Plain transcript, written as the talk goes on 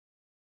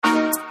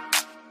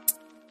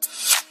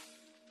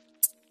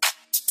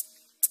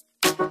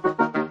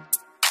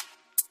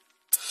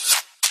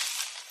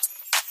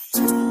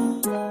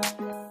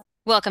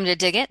Welcome to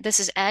Dig It. This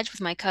is Edge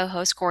with my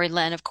co-host Corey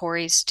Lynn of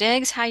Corey's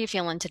Digs. How you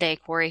feeling today,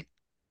 Corey?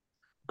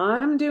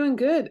 I'm doing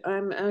good.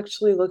 I'm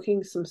actually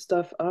looking some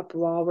stuff up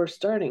while we're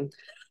starting.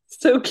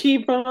 So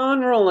keep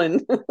on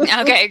rolling.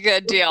 Okay,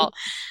 good deal.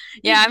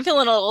 Yeah, I'm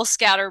feeling a little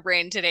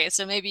scatterbrained today,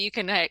 so maybe you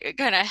can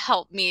kind of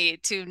help me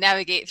to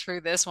navigate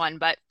through this one.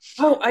 But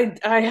Oh,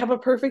 I have a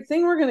perfect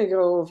thing we're going to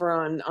go over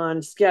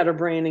on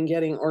scatterbrain and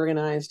getting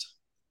organized.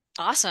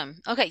 awesome.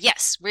 Okay,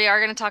 yes, we are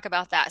going to talk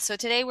about that. So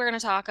today we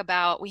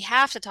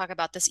have to talk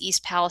about this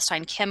East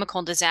Palestine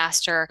chemical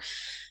disaster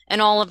and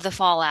all of the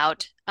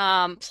fallout.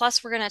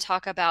 Plus, we're going to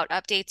talk about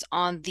updates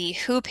on the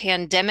WHO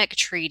pandemic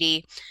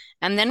treaty.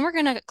 And then we're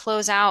going to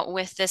close out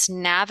with this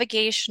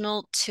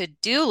navigational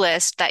to-do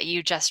list that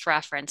you just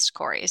referenced,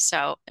 Corey.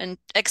 So, and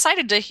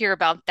excited to hear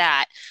about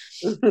that.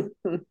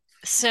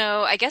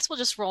 So, I guess we'll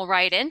just roll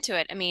right into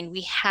it. I mean,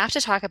 we have to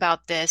talk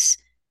about this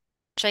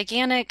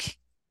gigantic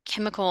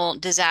chemical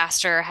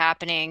disaster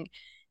happening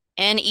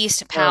in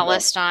East Horrible.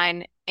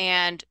 Palestine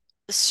and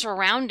the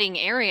surrounding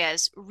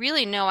areas.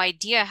 Really, no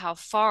idea how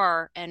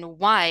far and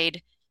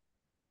wide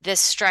this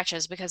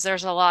stretches because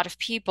there's a lot of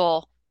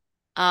people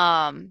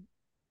um,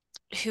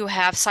 who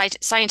have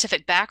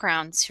scientific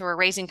backgrounds who are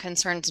raising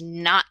concerns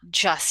not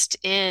just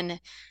in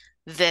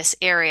this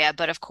area,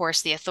 but of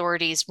course the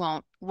authorities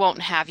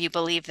won't have you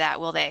believe that,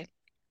 will they?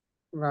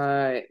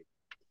 Right.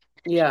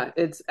 Yeah,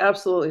 it's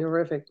absolutely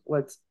horrific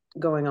what's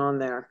going on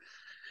there.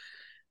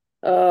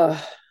 Uh,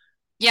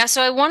 Yeah,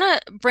 so I want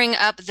to bring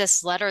up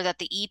this letter that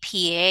the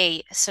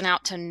EPA sent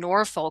out to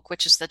Norfolk,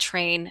 which is the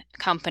train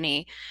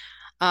company,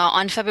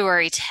 on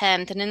February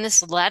 10th. And in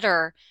this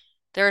letter,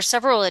 there are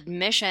several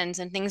admissions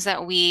and things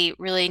that we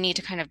really need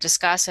to kind of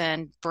discuss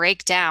and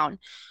break down.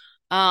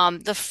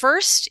 The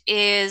first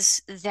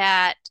is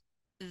that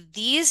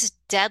these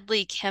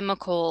deadly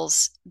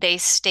chemicals, they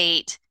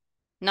state,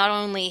 not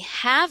only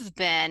have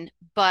been,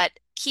 but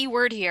key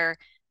word here,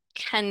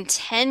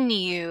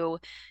 continue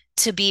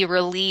to be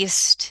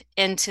released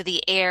into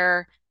the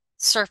air,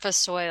 surface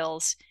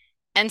soils,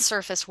 and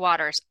surface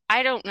waters.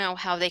 I don't know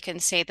how they can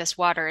say this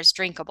water is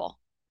drinkable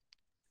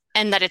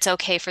and that it's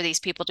okay for these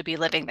people to be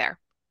living there.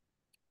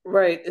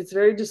 right. It's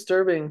very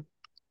disturbing.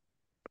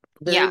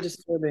 Very Yeah.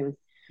 disturbing.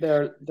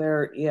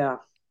 Yeah.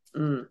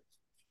 Mm.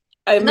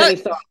 I have No, many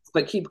thoughts,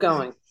 but keep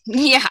going.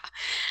 yeah.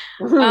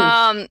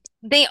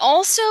 They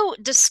also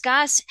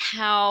discuss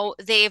how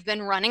they've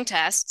been running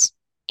tests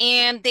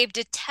and they've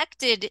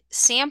detected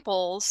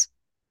samples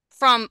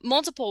from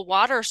multiple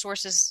water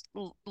sources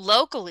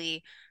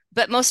locally,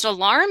 but most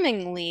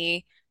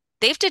alarmingly,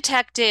 they've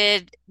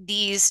detected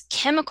these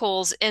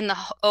chemicals in the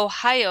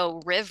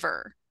Ohio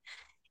River.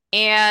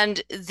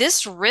 And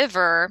this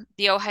river,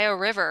 the Ohio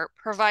River,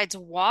 provides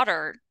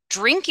water,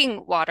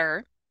 drinking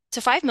water,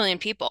 to 5 million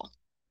people.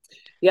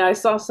 Yeah, I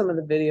saw some of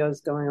the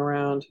videos going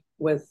around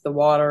with the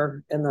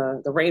water and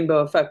the rainbow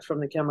effect from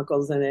the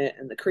chemicals in it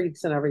and the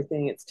creeks and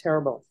everything. It's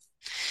terrible.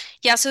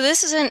 Yeah, so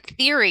this isn't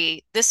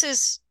theory. This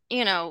is,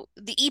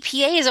 the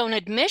EPA's own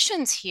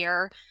admissions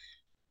here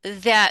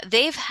that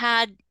they've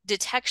had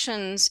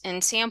detections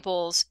in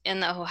samples in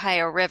the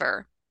Ohio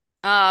River.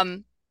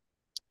 Um,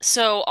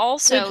 so Which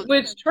also,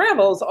 which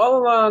travels all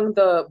along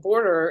the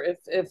border,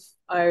 if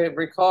I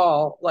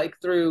recall, like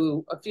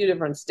through a few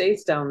different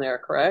states down there,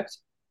 correct?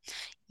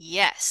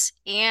 yes,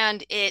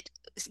 and it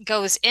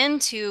goes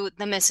into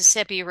the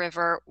Mississippi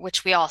River,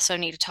 which we also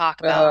need to talk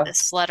about. Uh,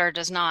 This letter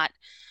does not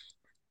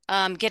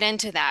get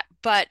into that.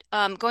 But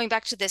going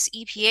back to this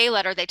EPA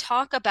letter, they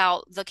talk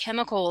about the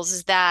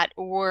chemicals that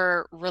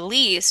were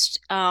released,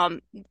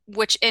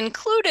 which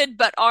included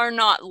but are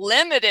not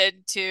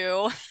limited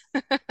to,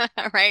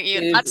 right?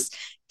 Jesus. That's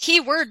key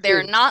word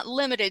there, Jesus. not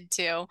limited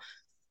to.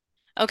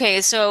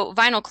 Okay, so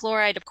vinyl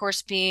chloride, of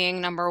course,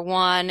 being number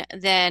one,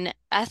 then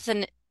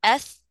ethylene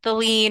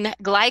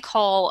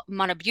glycol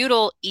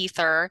monobutyl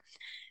ether,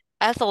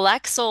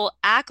 ethylexyl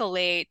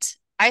acrylate,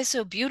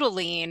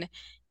 isobutylene,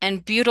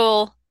 and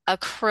butyl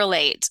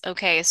acrylate.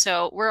 Okay,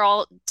 so we're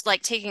all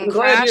like taking I'm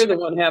glad crash, you're the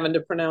one having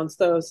to pronounce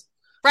those.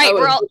 I right?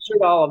 would have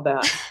butchered all of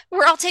that.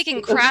 We're all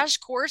taking crash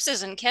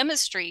courses in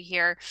chemistry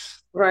here,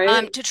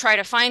 Right? to try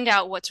to find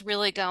out what's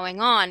really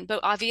going on. But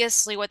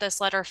obviously, what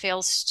this letter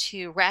fails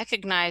to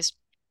recognize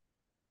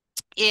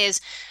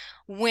is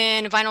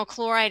when vinyl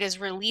chloride is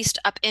released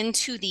up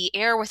into the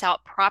air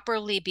without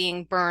properly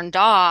being burned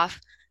off,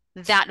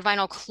 that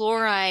vinyl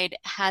chloride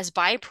has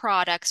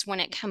byproducts when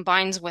it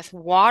combines with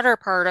water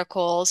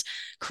particles,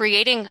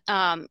 creating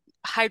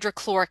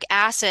hydrochloric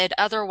acid,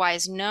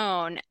 otherwise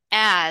known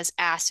as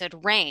acid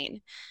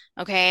rain.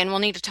 Okay, and we'll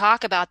need to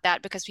talk about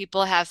that because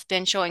people have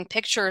been showing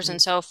pictures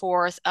and so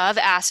forth of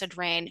acid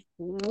rain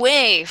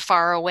way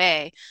far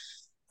away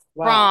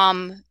Wow.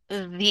 from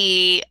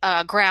the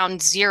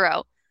ground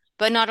zero.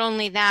 But not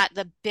only that,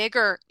 the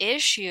bigger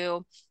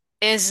issue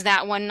is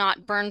that when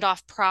not burned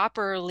off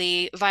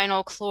properly,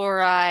 vinyl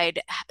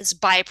chloride's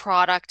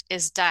byproduct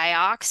is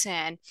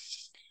dioxin.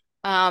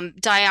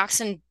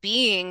 Dioxin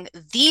being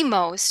the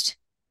most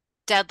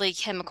deadly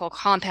chemical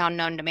compound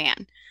known to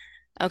man.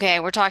 Okay,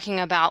 we're talking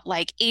about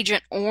like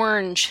Agent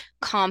Orange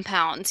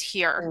compounds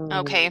here. Mm,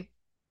 Okay.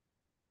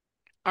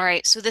 All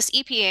right. So this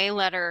EPA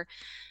letter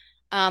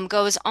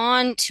goes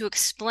on to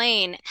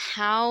explain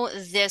how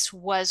this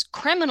was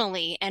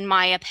criminally, in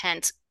my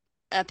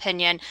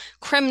opinion,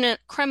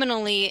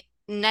 criminally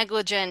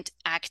negligent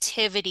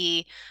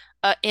activity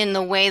in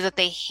the way that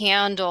they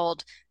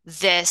handled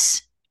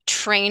this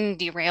train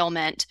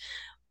derailment.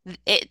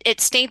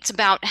 It states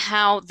about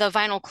how the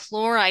vinyl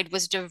chloride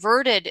was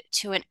diverted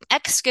to an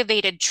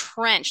excavated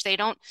trench. They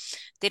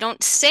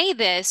don't say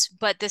this,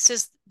 but this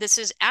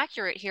is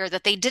accurate here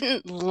that they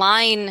didn't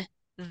line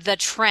the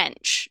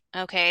trench.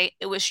 Okay.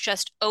 It was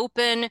just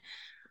open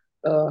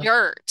uh,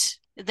 dirt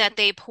that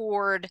they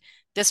poured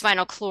this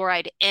vinyl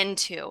chloride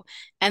into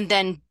and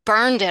then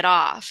burned it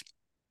off.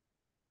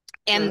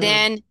 And uh.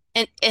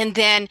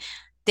 then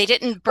they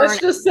didn't burn.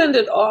 Let's just send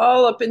it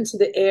all up into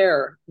the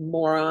air,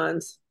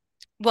 morons.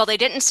 Well, they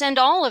didn't send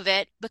all of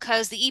it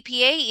because the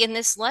EPA in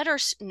this letter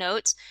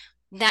notes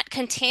that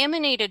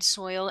contaminated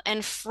soil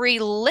and free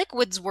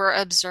liquids were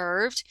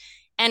observed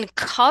and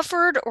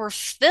covered or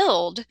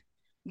filled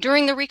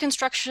during the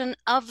reconstruction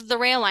of the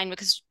rail line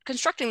because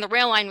constructing the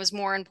rail line was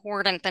more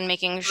important than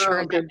making Oh,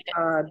 sure that good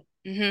God.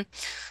 Mhm.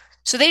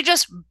 So they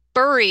just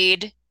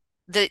buried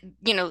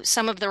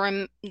some of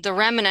the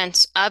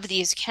remnants of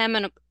these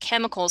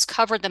chemicals,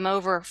 covered them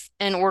over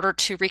in order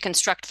to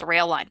reconstruct the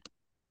rail line.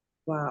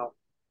 Wow.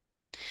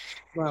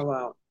 Wow,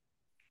 wow.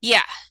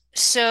 Yeah.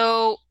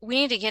 So we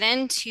need to get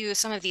into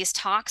some of these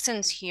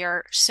toxins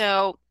here.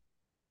 So,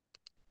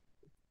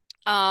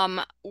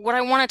 what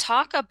I want to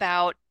talk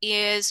about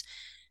is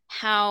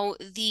how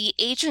the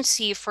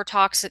Agency for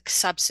Toxic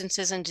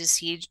Substances and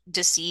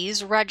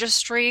Disease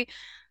Registry,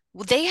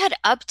 they had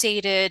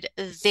updated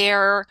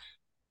their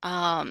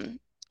um,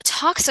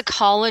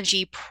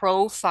 toxicology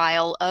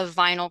profile of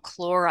vinyl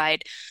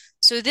chloride.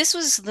 So this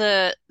was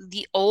the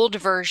old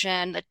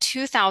version, the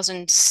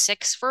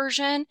 2006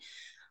 version.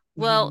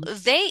 Well, Mhm.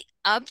 they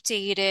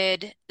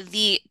updated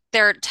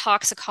their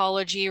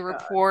toxicology God.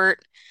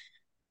 report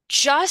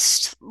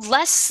just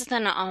less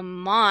than a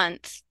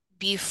month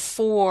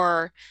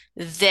before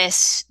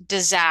this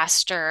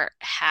disaster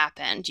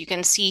happened. You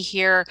can see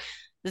here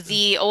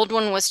the old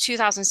one was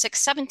 2006,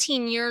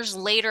 17 years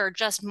later,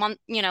 just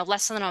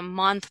less than a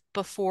month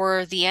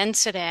before the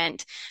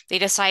incident, they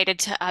decided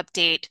to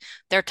update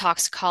their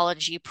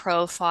toxicology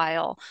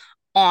profile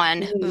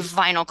on Mm,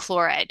 vinyl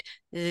chloride.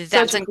 such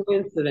That's a an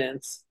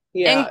coincidence.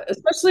 in Yeah,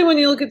 especially when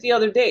you look at the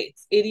other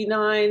dates,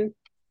 89,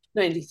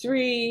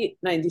 93,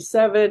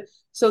 97.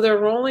 So they're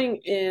rolling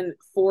in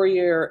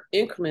 4-year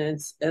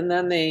increments and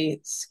then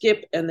they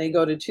skip and they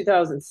go to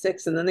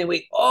 2006 and then they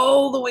wait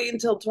all the way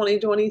until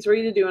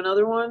 2023 to do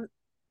another one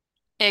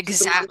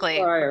just a month exactly.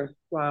 prior.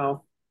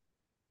 Wow.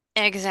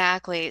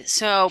 Exactly.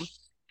 So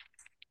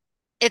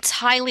it's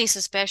highly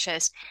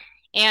suspicious.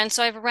 And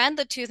so I've read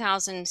the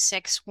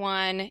 2006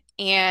 one,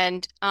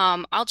 and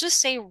I'll just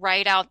say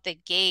right out the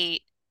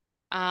gate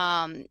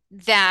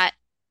that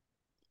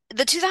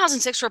the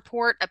 2006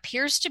 report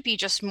appears to be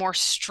just more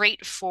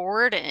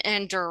straightforward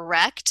and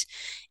direct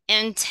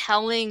in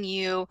telling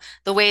you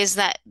the ways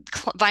that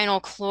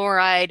vinyl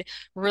chloride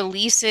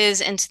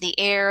releases into the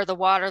air, the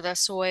water, the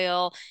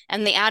soil,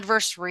 and the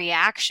adverse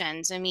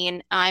reactions. I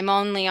mean, I'm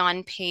only on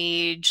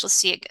let's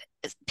see,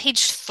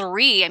 page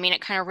 3. I mean,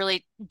 it kind of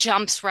really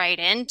jumps right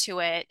into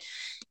it.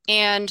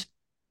 And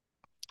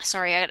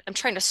sorry, I'm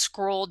trying to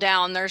scroll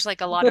down. There's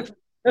like a lot of,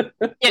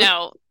 you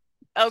know,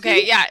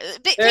 okay, yeah.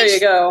 There you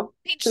go.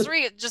 Page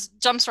 3, it just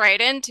jumps right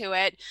into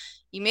it.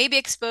 You may be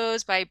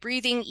exposed by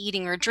breathing,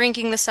 eating, or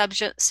drinking the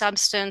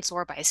substance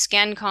or by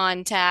skin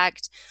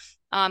contact.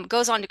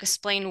 Goes on to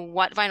explain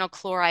what vinyl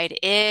chloride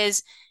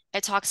is.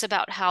 It talks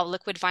about how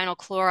liquid vinyl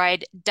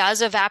chloride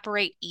does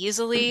evaporate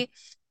easily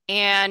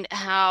and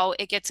how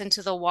it gets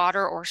into the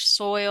water or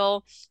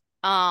soil,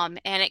 and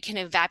it can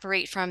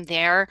evaporate from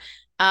there.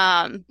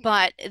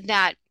 But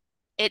that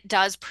it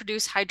does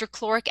produce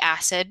hydrochloric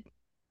acid,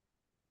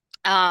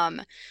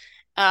 um,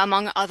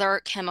 among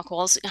other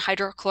chemicals.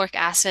 Hydrochloric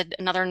acid,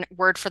 another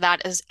word for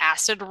that is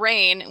acid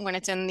rain when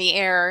it's in the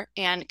air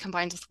and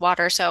combines with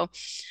water. So,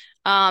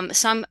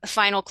 some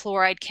vinyl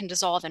chloride can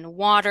dissolve in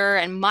water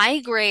and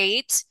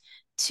migrate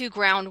to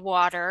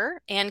groundwater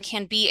and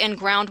can be in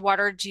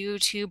groundwater due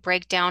to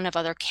breakdown of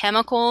other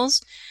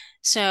chemicals.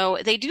 So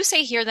they do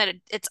say here that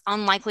it's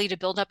unlikely to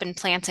build up in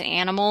plants and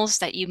animals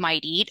that you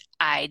might eat.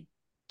 I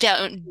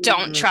don't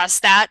Mm,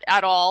 trust that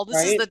at all.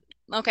 This is right? the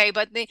okay,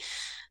 but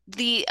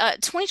the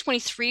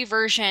 2023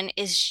 version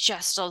is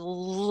just a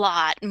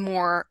lot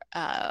more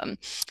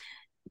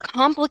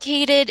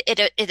complicated.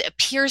 It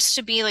appears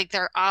to be like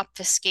they're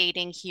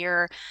obfuscating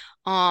here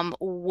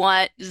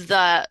what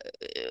the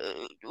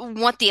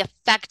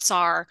effects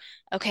are,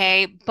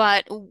 okay?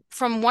 But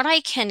from what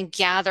I can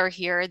gather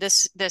here,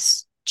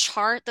 this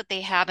chart that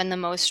they have in the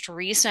most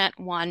recent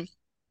one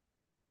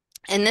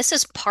And this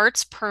is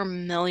parts per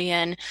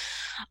million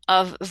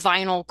of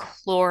vinyl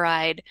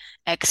chloride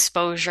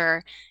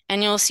exposure.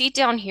 And you'll see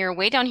down here,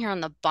 way down here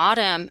on the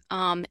bottom,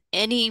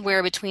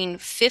 anywhere between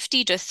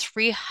 50 to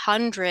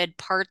 300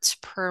 parts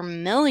per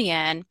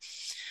million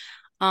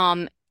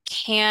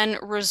can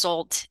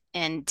result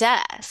in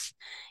death.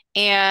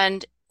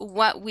 And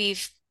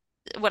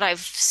what I've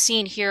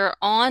seen here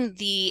on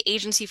the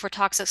Agency for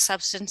Toxic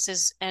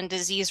Substances and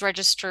Disease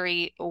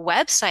Registry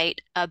website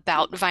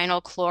about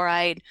vinyl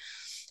chloride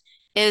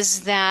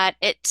is that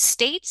it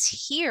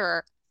states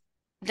here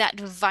that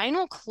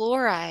vinyl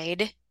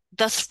chloride,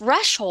 the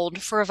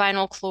threshold for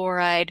vinyl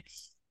chloride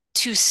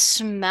to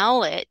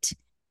smell it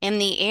in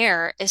the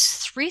air is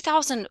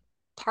 3,000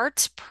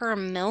 parts per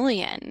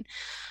million.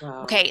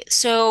 Wow. Okay,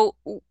 so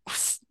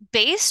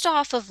based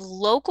off of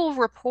local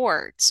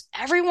reports,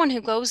 everyone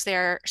who goes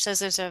there says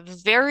there's a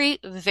very,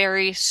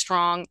 very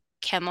strong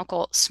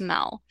chemical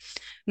smell,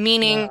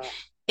 meaning Wow.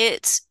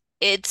 it's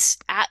it's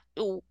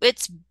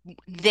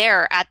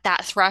there at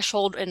that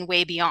threshold and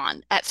way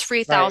beyond at Right.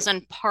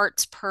 3,000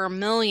 parts per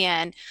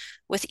million,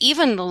 with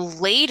even the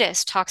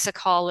latest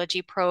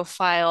toxicology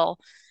profile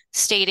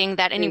stating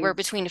that anywhere Jeez.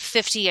 between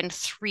 50 and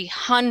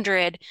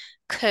 300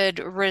 could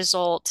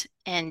result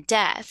in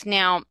death.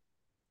 Now,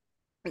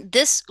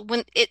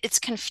 it's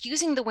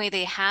confusing the way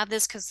they have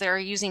this because they're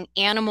using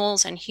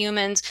animals and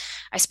humans.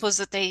 I suppose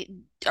that they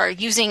are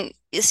using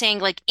saying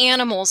like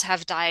animals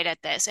have died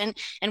at this, and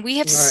we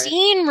have Right.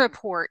 seen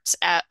reports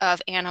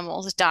of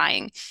animals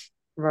dying.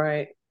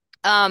 Right.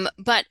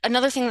 But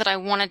another thing that I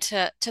wanted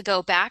to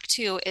go back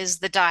to is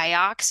the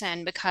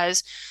dioxin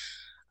because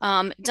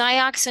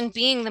dioxin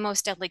being the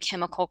most deadly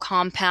chemical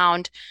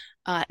compound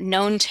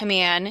known to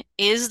man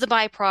is the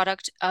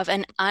byproduct of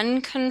an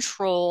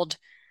uncontrolled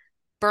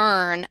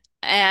burn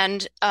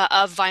and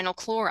of vinyl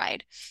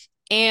chloride.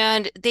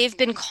 And they've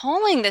been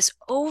calling this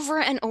over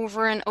and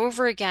over and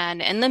over again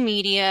in the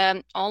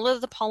media, all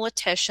of the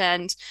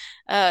politicians.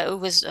 It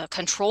was a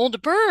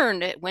controlled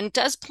burn. It went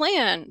as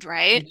planned,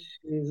 right?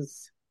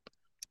 Jesus.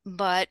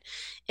 But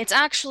it's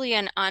actually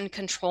an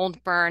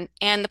uncontrolled burn.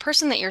 And the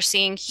person that you're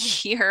seeing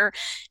here,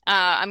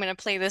 I'm going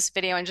to play this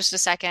video in just a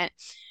second.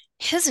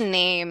 His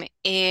name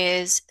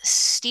is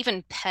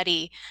Stephen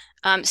Petty.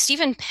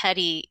 Stephen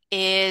Petty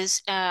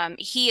is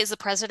he is the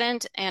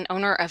president and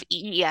owner of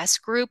EES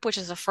Group, which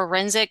is a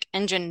forensic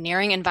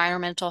engineering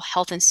environmental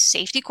health and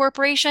safety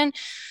corporation.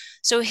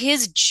 So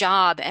his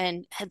job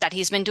and that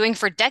he's been doing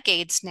for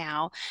decades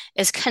now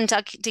is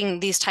conducting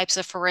these types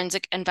of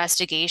forensic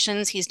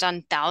investigations. He's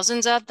done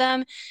thousands of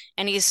them,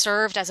 and he's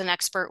served as an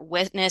expert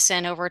witness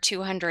in over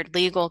 200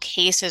 legal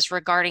cases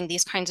regarding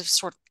these kinds of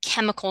sort of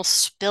chemical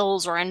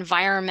spills or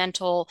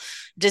environmental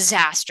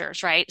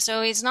disasters, right?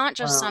 So he's not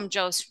just some Wow.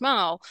 Joe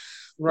Schmo.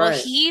 Well,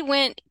 Right. he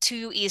went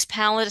to East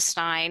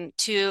Palestine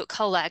to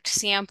collect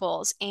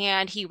samples,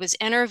 and he was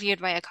interviewed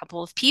by a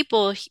couple of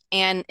people.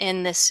 And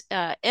in this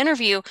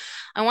interview,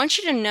 I want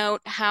you to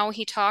note how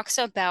he talks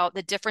about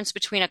the difference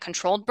between a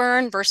controlled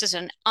burn versus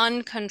an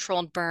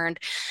uncontrolled burn.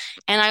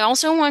 And I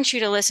also want you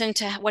to listen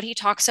to what he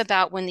talks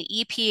about when the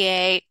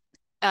EPA,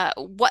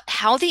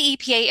 how the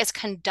EPA is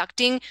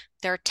conducting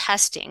their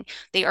testing.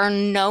 They are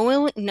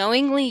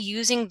knowingly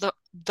using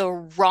the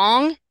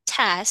wrong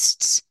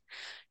tests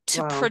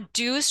to Wow.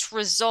 produce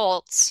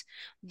results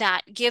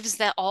that gives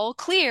the all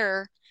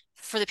clear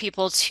for the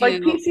people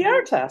Like to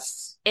PCR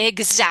tests.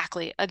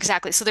 exactly.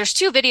 So there's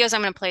two videos.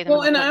 I'm going to play them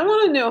Well, real and quick. I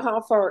want to know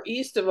how far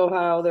east of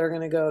Ohio they're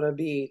going to go to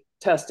be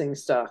testing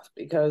stuff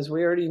because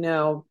we already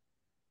know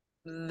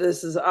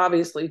this has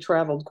obviously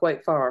traveled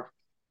quite far.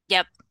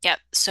 Yep, yep.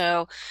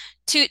 So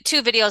two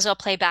videos I'll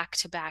play back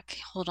to back.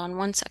 Hold on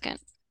one second.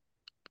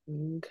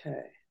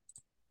 Okay.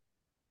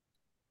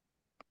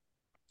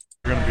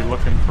 We're going to be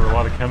looking for a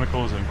lot of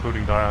chemicals,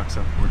 including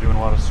dioxin. We're doing a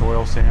lot of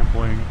soil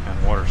sampling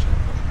and water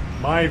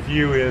sampling. My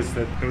view is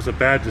that it was a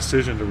bad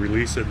decision to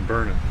release it and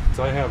burn it.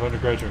 So I have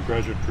undergraduate and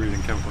graduate degrees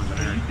in chemical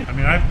engineering. I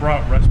mean, I've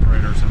brought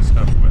respirators and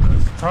stuff with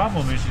us. The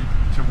problem is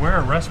to wear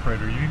a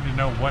respirator, you need to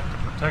know what to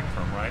protect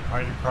from, right?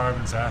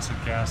 Hydrocarbons, acid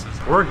gases.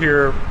 We're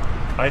here,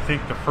 I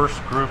think, the first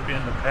group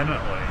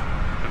independently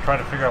to try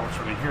to figure out what's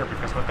really here,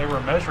 because what they were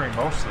measuring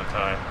most of the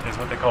time is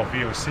what they call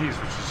VOCs,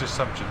 which is just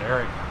some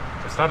generic,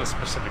 it's not a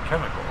specific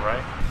chemical,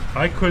 right?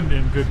 I couldn't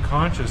in good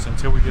conscience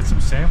until we get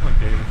some sampling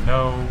data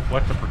know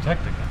what to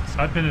protect against.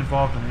 I've been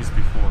involved in these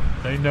before.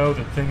 They know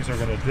that things are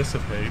going to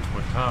dissipate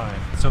with time,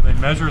 so they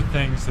measure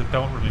things that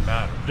don't really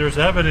matter. There's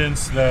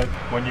evidence that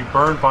when you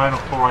burn vinyl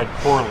chloride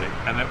poorly,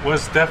 and it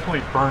was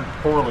definitely burned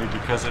poorly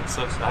because it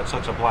had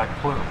such a black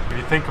plume. If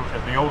you think of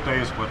in the old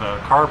days with a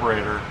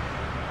carburetor,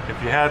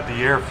 if you had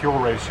the air-fuel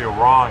ratio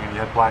wrong and you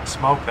had black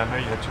smoke, that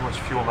meant you had too much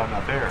fuel, not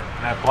enough air.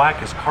 And that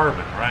black is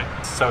carbon,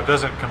 right? So it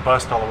doesn't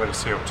combust all the way to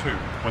CO2.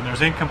 When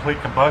there's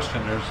incomplete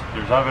combustion,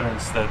 there's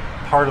evidence that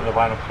part of the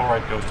vinyl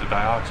chloride goes to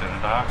dioxin,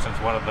 and dioxin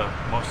is one of the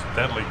most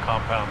deadly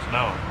compounds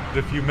known.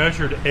 If you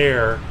measured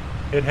air,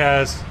 it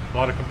has a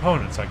lot of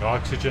components like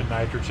oxygen,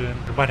 nitrogen.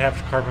 It might have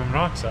carbon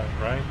monoxide,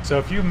 right? So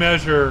if you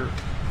measure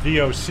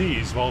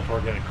VOCs, volatile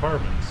organic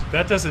carbons.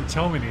 That doesn't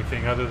tell me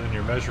anything other than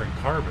you're measuring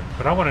carbon.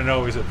 But I want to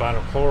know, is it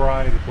vinyl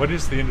chloride? What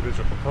is the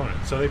individual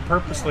component? So they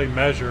purposely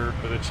measure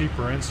with a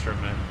cheaper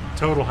instrument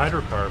total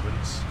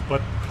hydrocarbons,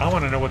 but I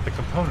want to know what the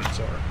components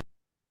are.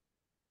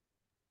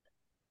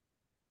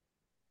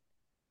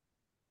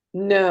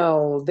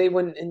 No, they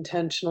wouldn't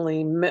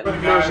intentionally The guy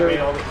who measure. made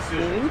all the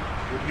decisions.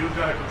 Would you have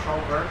got a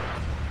controlled burn?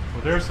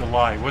 Well, there's the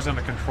lie. It wasn't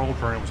a controlled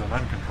burn, it was an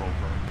uncontrolled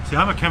burn. See,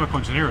 I'm a chemical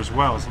engineer as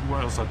well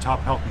as a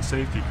top health and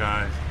safety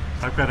guy.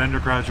 I've got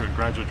undergraduate and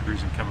graduate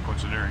degrees in chemical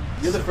engineering.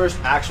 You're the first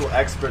actual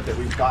expert that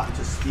we've gotten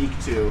to speak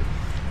to.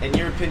 In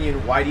your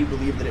opinion, why do you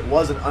believe that it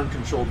was an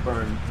uncontrolled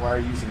burn? Why are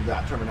you using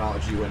that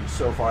terminology when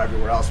so far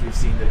everywhere else we've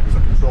seen that it was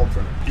a controlled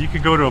burn? You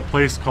could go to a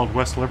place called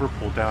West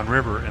Liverpool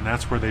downriver, and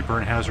that's where they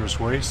burn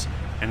hazardous waste.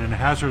 And in a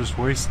hazardous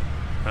waste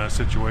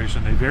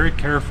situation, they very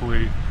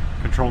carefully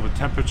control the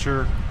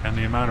temperature and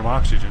the amount of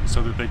oxygen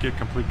so that they get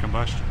complete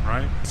combustion,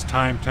 right? It's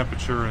time,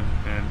 temperature,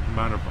 and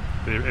amount of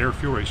the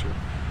air-fuel ratio.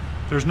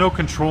 There's no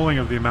controlling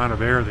of the amount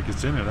of air that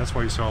gets in there. That's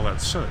why you saw all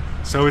that soot.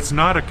 So it's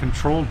not a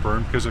controlled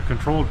burn, because a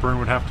controlled burn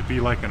would have to be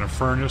like in a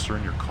furnace or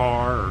in your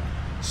car or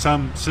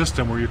some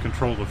system where you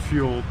control the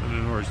fuel, in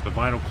other words, the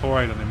vinyl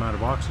chloride and the amount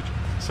of oxygen.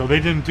 So they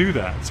didn't do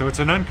that. So it's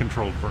an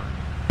uncontrolled burn.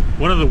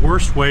 One of the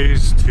worst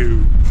ways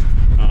to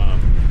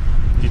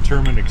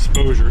determine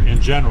exposure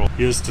in general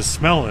is to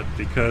smell it,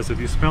 because if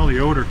you smell the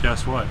odor,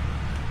 guess what?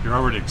 You're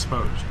already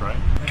exposed, right?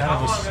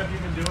 How long have you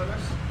been doing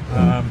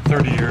this?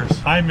 30 years.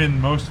 I'm in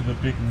most of the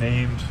big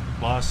named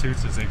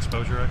lawsuits as the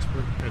exposure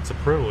expert. It's a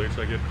privilege.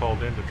 I get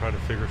called in to try to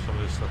figure some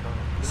of this stuff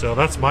out. So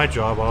that's my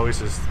job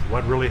always, is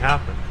what really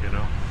happened, you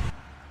know?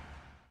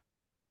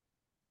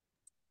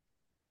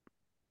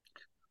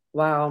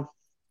 Wow.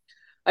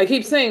 I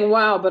keep saying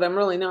wow, but I'm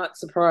really not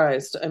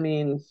surprised. I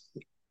mean,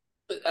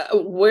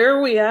 where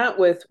are we at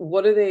with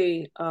what are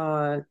they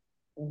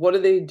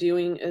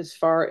doing as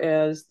far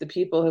as the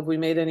people? Have we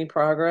made any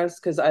progress?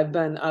 Because I've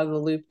been out of the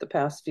loop the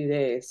past few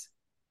days.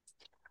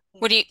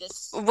 What do you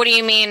what do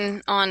you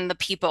mean on the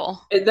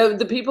people?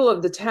 The people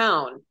of the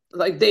town,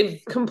 like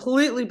they've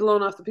completely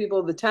blown off the people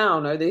of the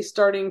town. Are they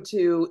starting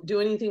to do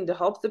anything to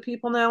help the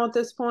people now at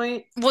this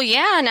point? Well,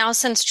 yeah, now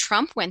since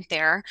Trump went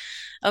there.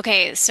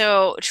 Okay,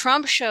 so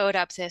Trump showed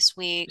up this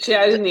week. See,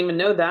 I didn't even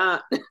know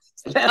that.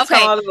 That's how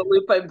Okay, out of the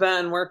loop I've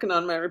been working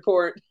on my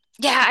report.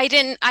 yeah, I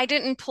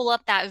didn't pull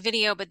up that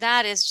video, but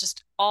that is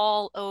just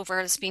all over.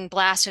 It's being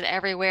blasted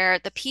everywhere.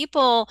 The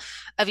people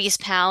of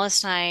East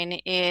Palestine,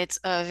 it's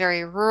a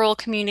very rural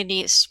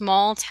community,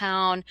 small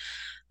town.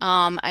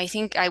 I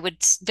think I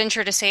would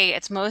venture to say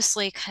it's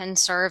mostly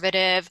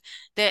conservative.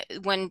 That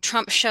when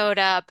Trump showed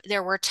up,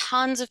 there were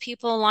tons of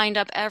people lined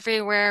up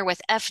everywhere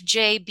with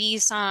FJB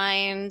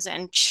signs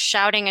and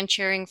shouting and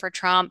cheering for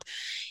Trump.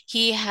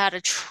 He had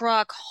a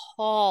truck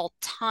haul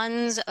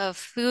tons of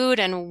food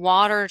and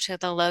water to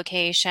the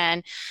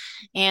location,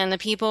 and the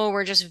people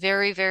were just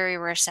very, very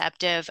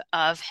receptive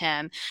of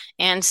him.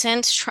 And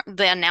since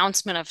the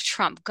announcement of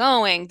Trump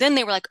going, then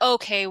they were like,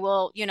 okay,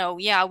 well,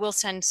 yeah, we'll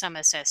send some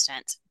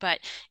assistance.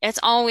 But it's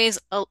always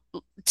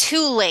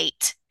too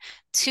late,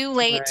 too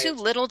late, too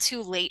Right, little,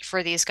 too late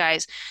for these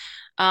guys,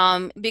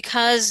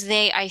 because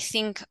I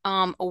think,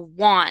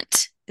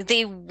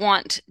 they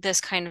want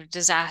this kind of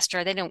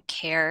disaster. They don't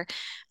care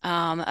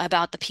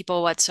about the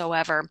people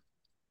whatsoever.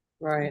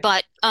 right.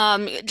 But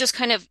just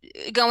kind of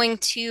going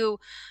to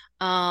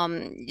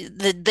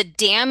the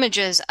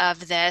damages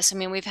of this. I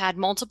mean, we've had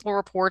multiple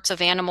reports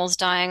of animals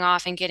dying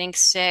off and getting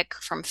sick,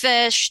 from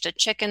fish to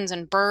chickens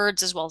and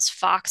birds, as well as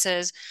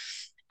foxes.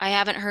 I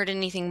haven't heard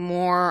anything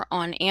more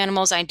on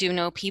animals. I do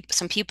know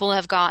some people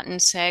have gotten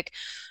sick,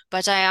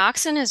 but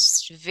dioxin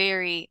is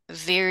very,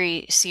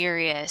 very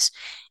serious.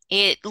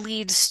 It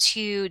leads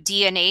to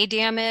DNA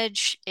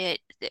damage,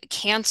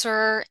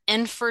 cancer,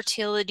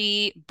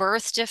 infertility,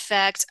 birth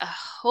defects, a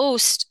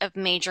host of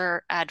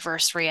major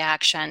adverse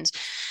reactions.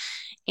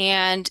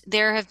 And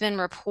there have been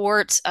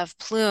reports of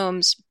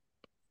plumes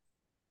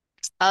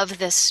of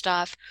this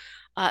stuff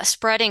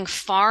spreading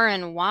far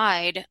and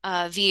wide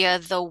via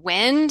the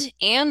wind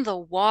and the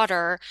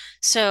water.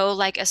 So,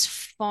 like as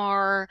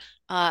far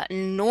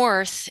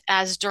north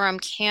as Durham,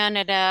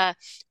 Canada,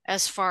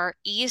 as far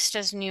east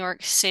as New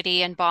York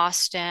City and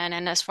Boston,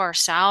 and as far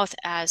south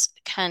as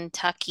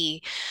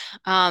Kentucky.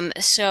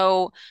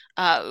 So,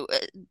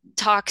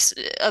 talks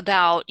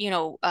about,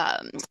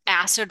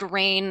 acid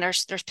rain.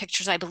 There's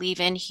pictures, I believe,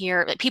 in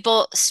here. Like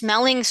people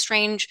smelling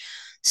strange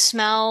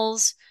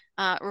smells,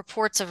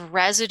 reports of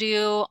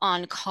residue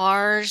on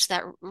cars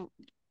that Good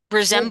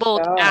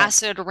resembled God.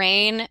 acid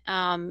rain,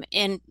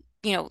 in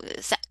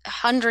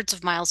hundreds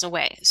of miles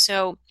away.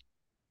 So,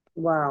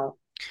 Wow.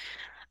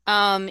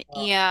 Wow.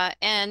 yeah,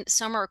 and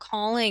some are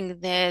calling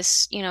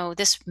this,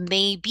 this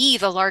may be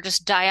the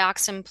largest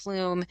dioxin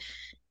plume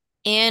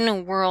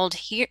in world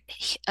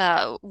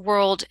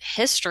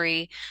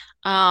history.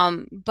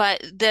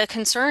 But the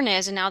concern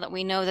is, and now that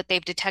we know that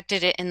they've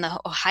detected it in the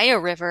Ohio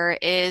River,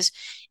 is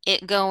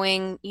it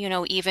going,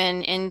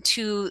 even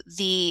into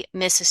the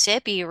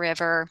Mississippi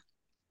River.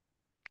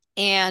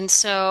 And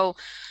so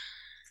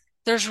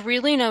There's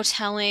really no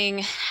telling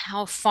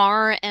how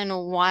far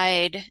and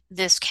wide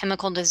this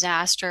chemical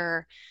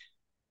disaster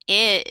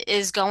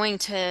is going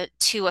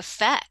to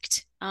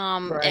affect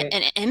Right.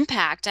 an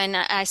impact. And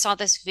I saw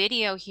this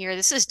video here.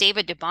 This is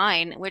David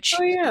Devine, which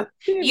Oh yeah,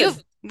 you've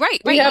David. We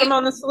right, had you him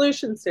on the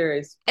solution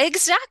series.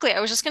 exactly. I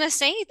was just going to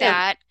say Yeah.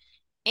 that.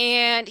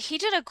 And he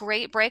did a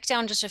great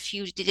breakdown just a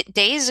few d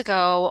days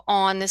ago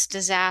on this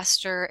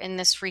disaster in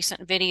this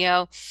recent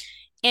video.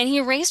 And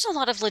he raised a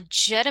lot of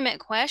legitimate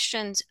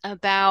questions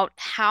about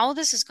how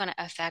this is going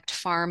to affect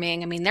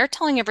farming. I mean, they're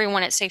telling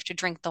everyone it's safe to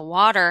drink the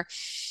water.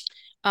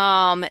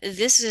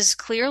 This is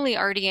clearly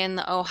already in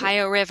the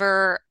Ohio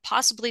River,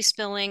 possibly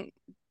spilling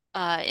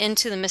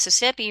into the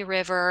Mississippi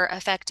River,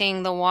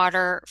 affecting the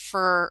water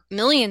for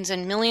millions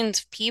and millions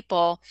of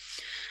people.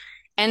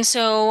 And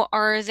so,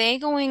 are they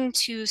going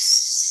to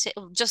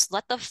just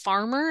let the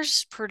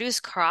farmers produce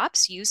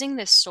crops using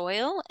this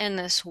soil and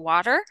this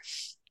water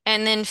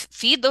and then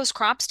feed those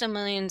crops to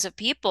millions of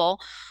people?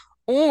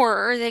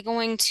 Or are they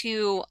going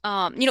to,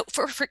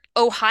 for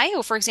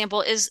Ohio, for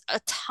example, is a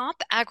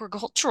top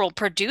agricultural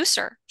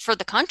producer for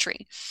the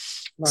country.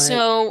 Right.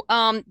 So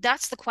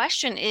that's the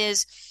question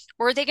is,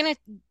 or are they going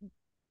to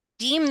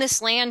deem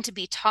this land to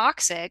be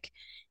toxic?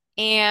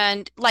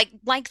 And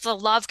like the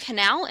Love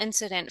Canal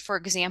incident, for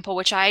example,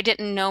 which I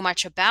didn't know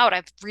much about.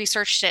 I've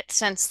researched it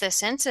since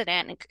this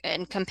incident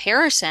in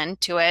comparison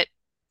to it,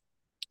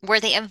 where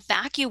they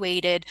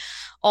evacuated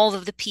all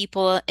of the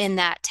people in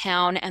that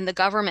town and the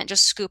government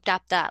just scooped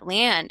up that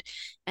land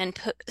and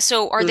put,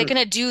 so are they Hmm.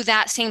 going to do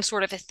that same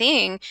sort of a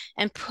thing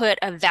and put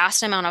a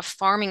vast amount of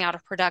farming out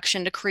of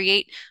production to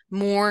create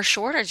more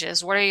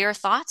shortages? What are your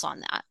thoughts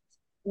on that?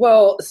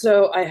 Well,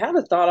 so I had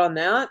a thought on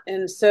that,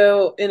 and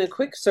so in a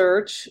quick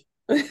search,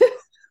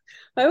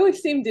 I always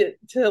seem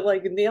to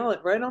like nail it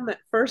right on that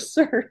first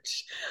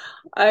search.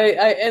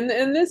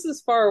 And this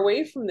is far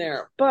away from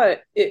there,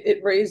 but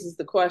it raises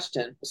the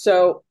question.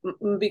 So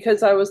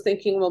because I was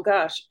thinking, well,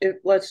 gosh, if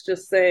let's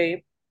just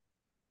say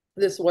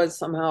this was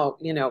somehow,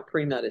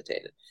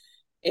 premeditated.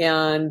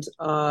 And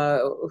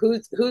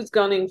who's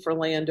gunning for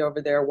land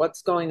over there?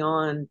 What's going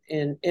on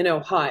in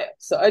Ohio?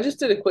 So I just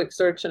did a quick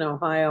search in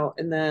Ohio,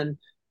 and then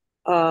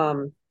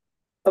um,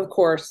 of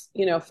course,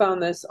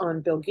 found this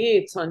on Bill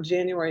Gates on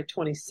January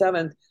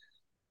 27th.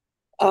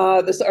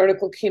 This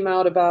article came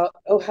out about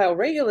Ohio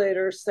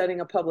regulators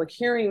setting a public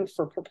hearing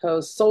for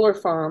proposed solar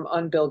farm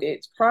on Bill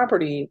Gates'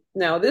 property.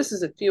 Now, this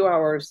is a few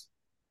hours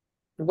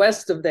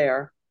west of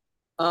there,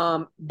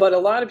 but a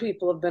lot of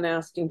people have been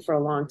asking for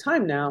a long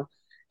time now,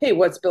 hey,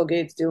 what's Bill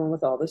Gates doing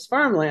with all this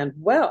farmland?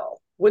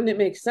 Well, wouldn't it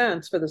make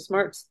sense for the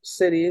smart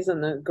cities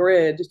and the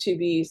grid to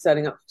be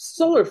setting up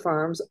solar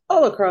farms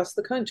all across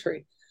the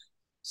country?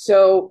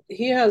 So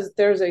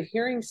there's a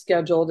hearing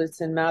scheduled.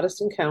 It's in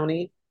Madison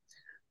County.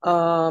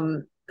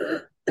 Um,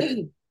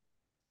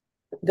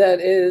 that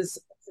is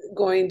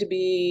going to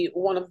be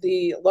one of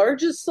the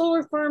largest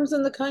solar farms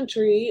in the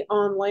country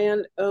on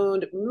land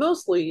owned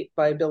mostly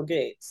by Bill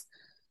Gates.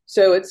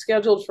 So it's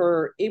scheduled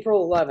for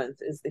April 11th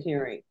is the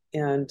hearing.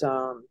 And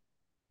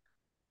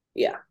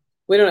yeah,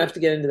 we don't have to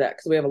get into that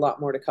because we have a lot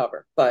more to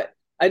cover. But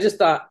I just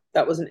thought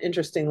that was an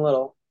interesting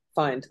little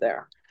find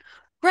there.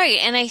 Right,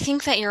 and I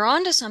think that you're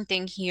onto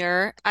something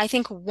here. I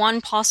think one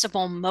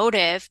possible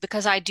motive,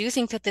 because I do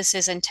think that this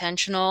is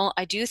intentional,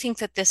 I do think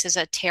that this is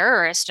a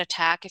terrorist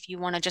attack, if you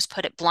want to just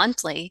put it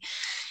bluntly.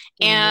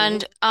 Mm-hmm.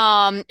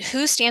 And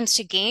who stands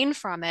to gain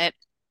from it?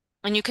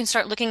 And you can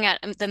start looking at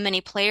the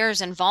many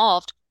players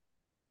involved,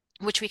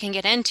 which we can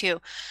get into.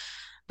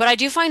 But I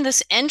do find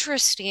this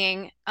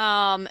interesting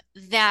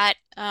that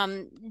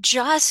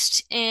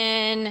just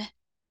in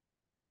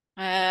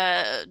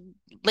uh,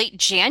 late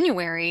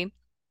January,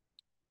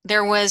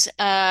 there was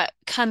a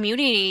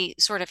community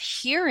sort of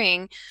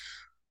hearing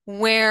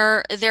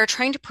where they're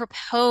trying to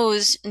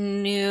propose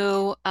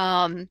new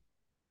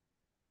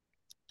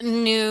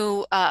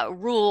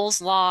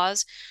rules,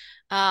 laws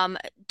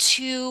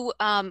to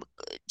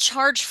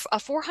charge a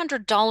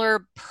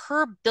 $400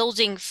 per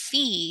building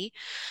fee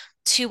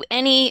to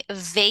any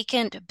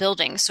vacant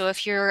building. So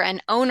if you're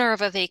an owner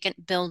of a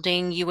vacant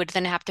building, you would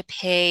then have to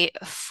pay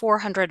a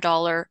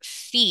 $400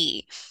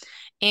 fee.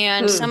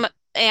 And Hmm. some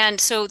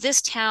and so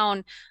this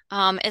town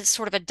is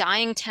sort of a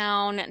dying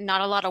town,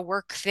 not a lot of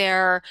work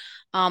there.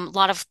 A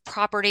lot of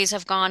properties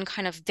have gone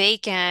kind of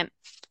vacant.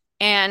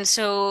 And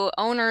so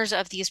owners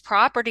of these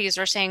properties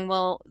are saying,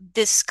 well,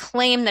 this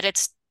claim that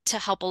it's to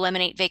help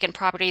eliminate vacant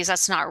properties,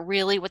 that's not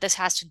really what this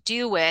has to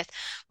do with.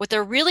 What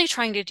they're really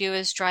trying to do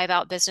is drive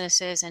out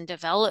businesses and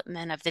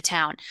development of the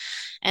town.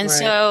 And Right.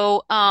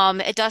 so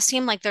it does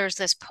seem like there's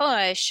this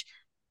push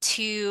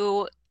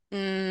to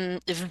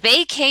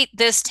vacate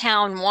this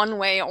town one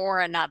way or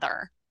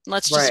another.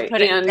 Let's just Right.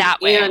 put it And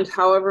that way. and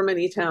however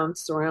many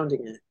towns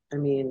surrounding it. I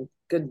mean,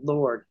 good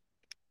Lord.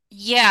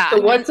 Yeah. So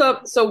And what's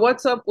up? So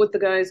what's up with the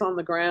guys on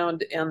the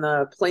ground and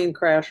the plane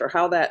crash, or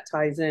how that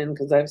ties in?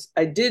 Because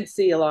I did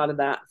see a lot of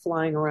that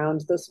flying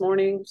around this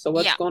morning. So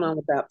what's yeah. going on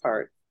with that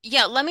part?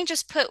 Yeah, let me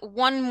just put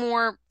one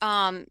more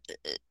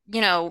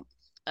you know,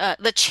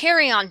 the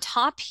cherry on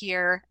top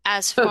here,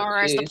 as Oh, far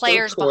as the geez, of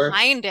players course.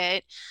 behind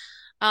it,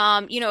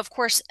 of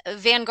course,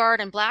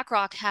 Vanguard and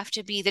BlackRock have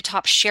to be the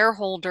top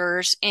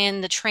shareholders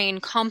in the train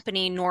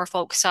company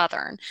Norfolk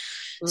Southern.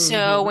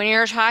 So Hmm. when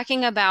you're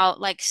talking about,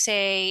 like,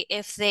 say,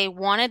 if they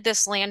wanted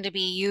this land to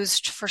be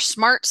used for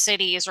smart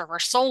cities or for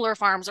solar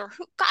farms or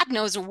who, God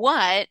knows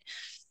what,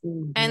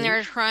 and Hmm.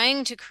 they're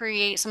trying to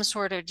create some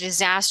sort of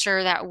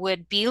disaster that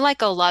would be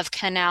like a love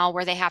canal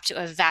where they have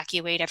to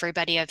evacuate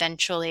everybody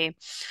eventually.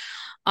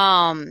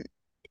 Um,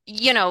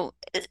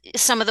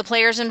 some of the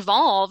players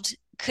involved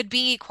could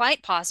be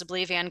quite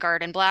possibly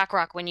Vanguard and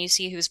BlackRock when you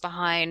see who's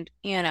behind,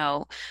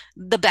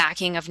 the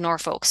backing of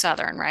Norfolk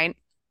Southern, right?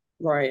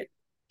 Right.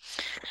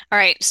 All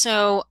right,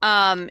 so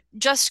I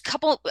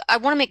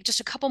want to make just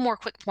a couple more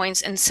quick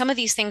points, and some of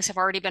these things have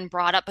already been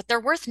brought up, but they're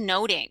worth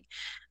noting.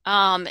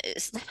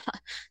 Is-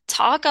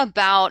 Talk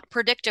about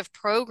predictive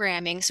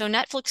programming. So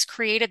Netflix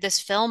created this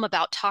film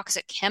about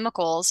toxic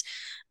chemicals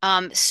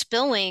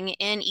spilling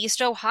in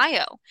East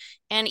Ohio,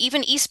 and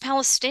even East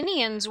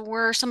Palestinians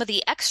were some of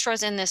the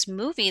extras in this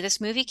movie. This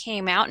movie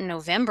came out in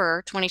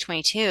November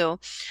 2022.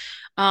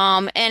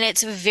 And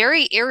it's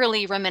very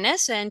eerily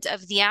reminiscent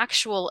of the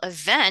actual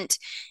event.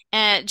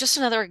 And just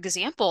another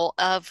example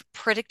of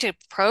predictive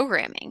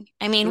programming.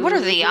 I mean, what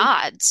are the Hmm.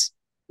 odds?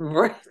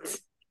 Right.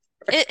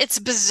 It's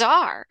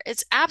bizarre.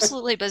 It's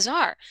absolutely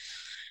bizarre.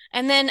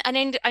 And then I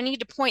need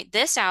to point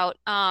this out.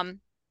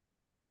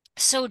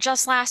 So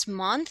just last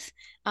month,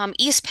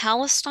 East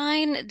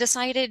Palestine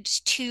decided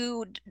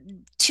to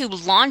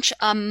launch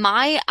a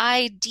My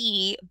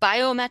ID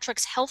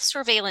biometrics health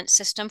surveillance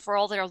system for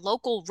all their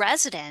local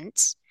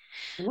residents.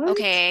 What?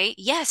 Okay,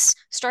 yes,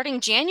 starting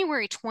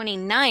January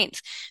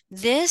 29th,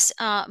 this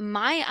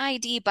My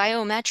ID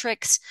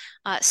biometrics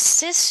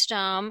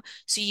system,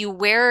 so you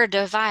wear a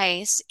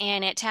device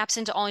and it taps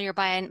into all your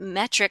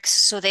biometrics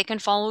so they can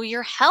follow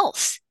your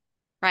health,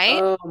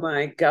 right? Oh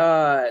my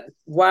God.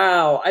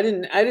 Wow. I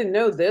didn't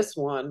know this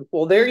one.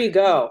 Well, there you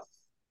go.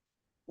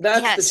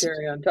 That's the Yes,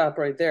 cherry on top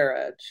right there,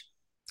 Edge.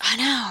 I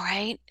know,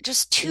 right?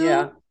 Just too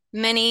Yeah.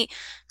 many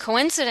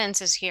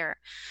coincidences here.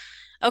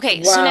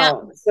 Okay, so now,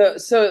 Wow.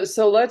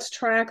 So let's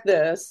track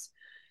this.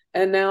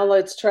 And now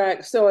let's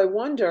track. So I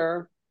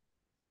wonder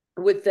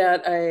with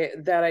that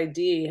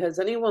ID, has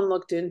anyone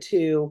looked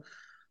into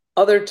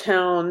other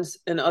towns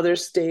and other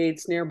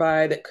states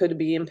nearby that could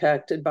be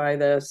impacted by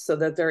this so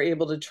that they're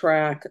able to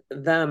track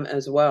them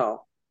as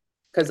well?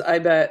 Because I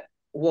bet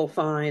we'll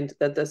find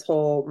that this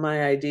whole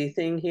My ID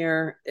thing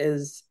here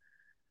is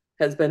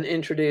has been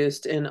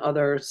introduced in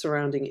other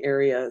surrounding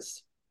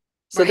areas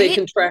so they right?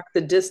 can track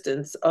the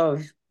distance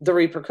of the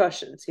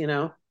repercussions, you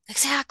know?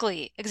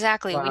 Exactly,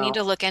 exactly. We need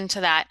to Wow. look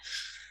into that.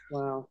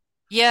 Wow.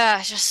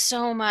 Yeah, just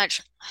so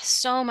much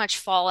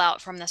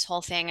fallout from this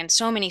whole thing and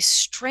so many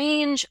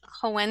strange And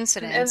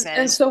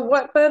coincidences. so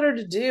what better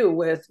to do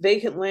with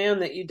vacant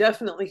land that you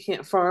definitely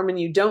can't farm and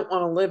you don't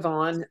want to live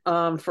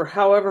on for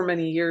however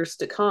many years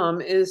to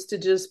come is to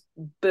just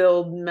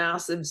build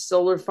massive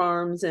solar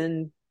farms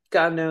and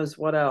God knows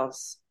what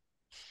else.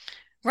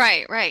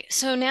 Right, right.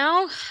 So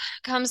now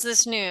comes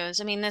this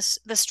news. I mean,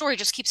 the story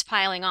just keeps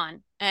piling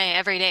on.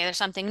 Every day there's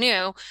something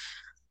new.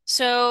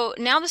 So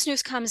now this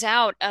news comes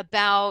out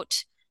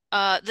about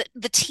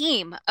the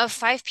team of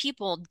 5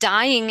 people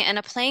dying in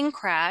a plane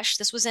crash.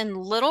 This was in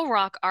Little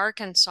Rock,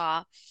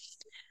 Arkansas,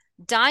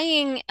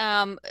 dying,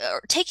 or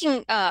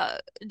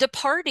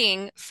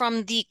departing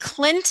from the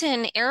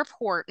Clinton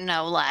Airport,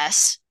 no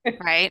less,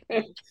 right?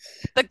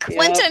 The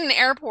Yeah. Clinton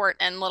Airport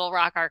in Little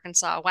Rock,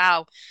 Arkansas.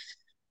 Wow.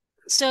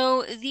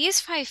 So these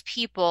 5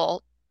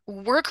 people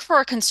work for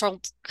a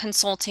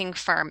consulting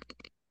firm,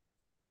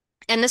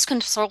 and this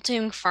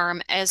consulting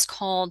firm is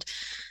called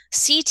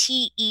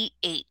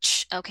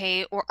CTEH,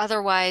 okay, or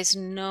otherwise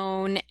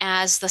known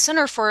as the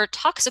Center for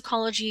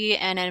Toxicology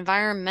and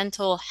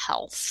Environmental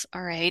Health,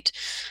 all right?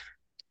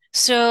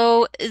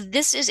 So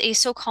this is a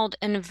so-called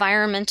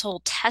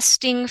environmental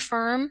testing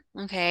firm,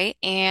 okay,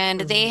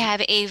 and they Mhm.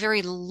 have a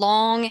very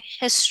long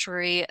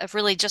history of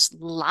really just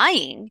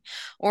lying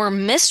or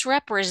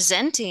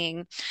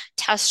misrepresenting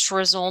test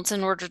results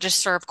in order to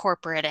serve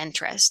corporate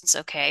interests,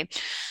 okay?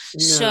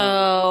 No.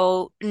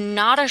 So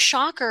not a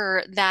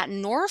shocker that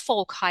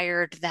Norfolk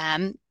hired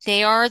them.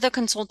 They are the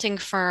consulting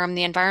firm,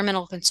 the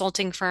environmental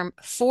consulting firm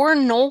for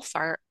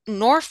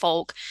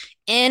Norfolk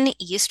in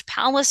East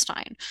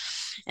Palestine.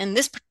 And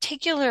this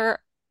particular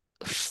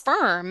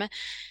firm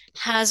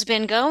has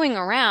been going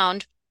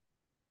around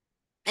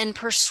and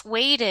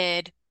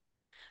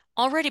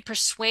already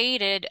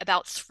persuaded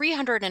about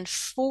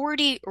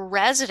 340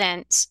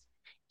 residents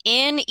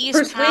in East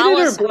Persuaded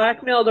or Palestine.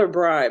 blackmailed or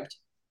bribed?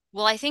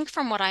 Well, I think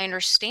from what I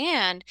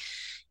understand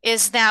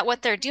is that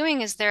what they're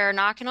doing is they're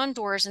knocking on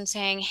doors and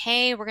saying,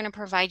 hey, we're going to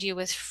provide you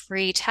with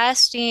free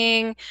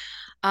testing.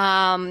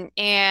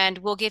 and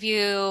we'll give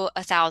you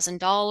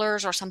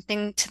 $1,000 or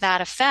something to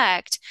that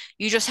effect.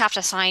 You just have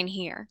to sign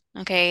here.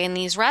 Okay. And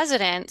these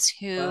residents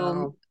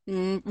who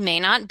Wow. may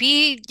not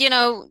be,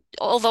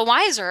 all the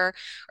wiser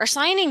are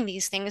signing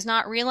these things,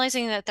 not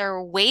realizing that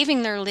they're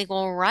waiving their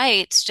legal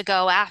rights to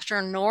go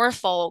after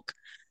Norfolk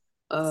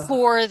Ugh.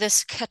 for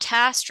this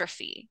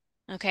catastrophe.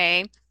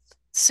 Okay.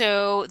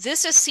 So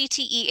this is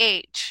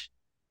CTEH,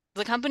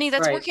 the company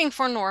that's Right. working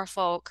for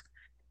Norfolk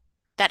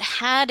that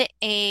had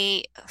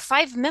a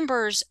 5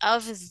 members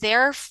of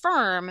their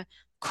firm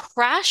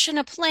crash in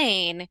a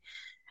plane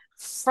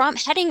from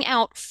heading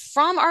out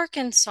from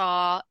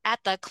Arkansas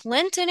at the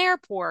Clinton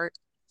airport.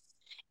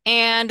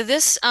 And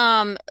this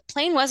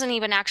plane wasn't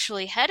even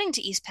actually heading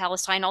to East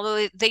Palestine,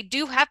 although they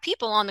do have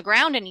people on the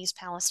ground in East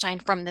Palestine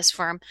from this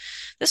firm.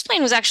 This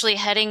plane was actually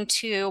heading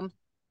to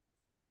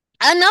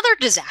another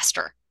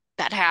disaster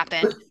that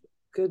happened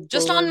Good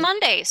just on Lord.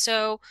 Monday.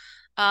 So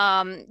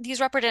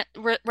these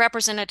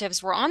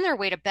representatives were on their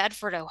way to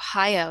Bedford,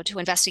 Ohio, to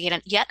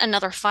investigate yet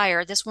another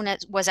fire. This one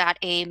was at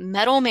a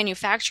metal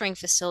manufacturing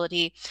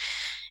facility,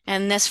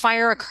 and this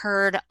fire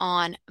occurred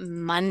on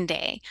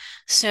Monday.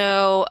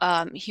 So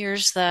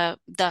here's the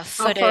How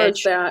far is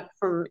footage. that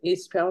from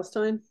East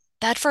Palestine?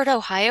 Bedford,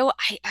 Ohio.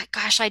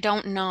 Gosh, I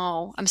don't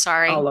know. I'm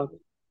sorry. All of it.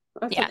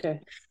 That's Yeah, okay.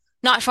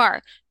 not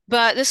far.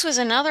 But this was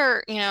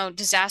another,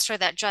 disaster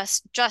that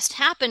just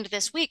happened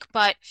this week.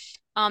 But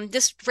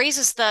this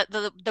raises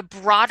the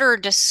broader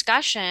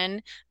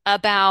discussion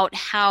about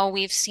how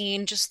we've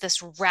seen just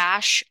this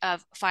rash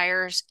of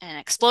fires and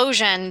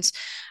explosions.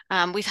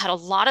 We've had a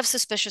lot of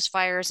suspicious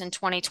fires in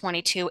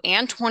 2022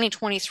 and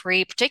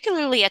 2023,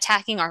 particularly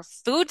attacking our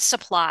food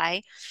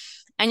supply.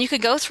 And you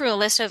could go through a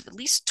list of at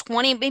least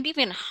 20, maybe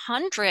even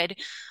 100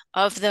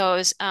 of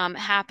those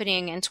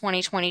happening in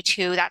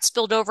 2022. That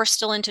spilled over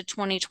still into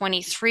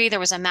 2023. There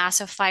was a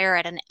massive fire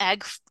at an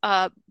egg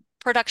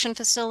production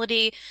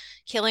facility,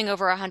 killing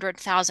over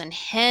 100,000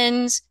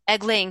 hens,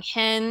 egg-laying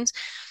hens.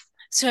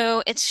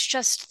 So it's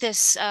just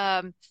this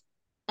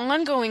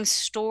ongoing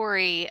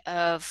story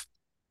of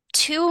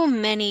too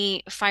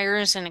many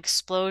fires and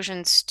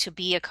explosions to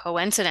be a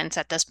coincidence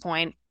at this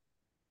point.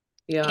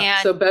 Yeah.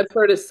 And So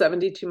Bedford is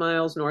 72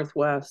 miles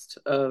northwest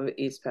of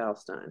East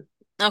Palestine.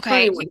 For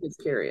okay, anyone who's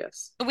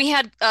curious. we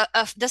had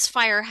this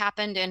fire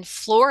happened in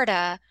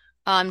Florida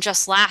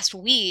just last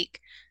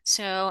week.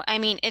 So I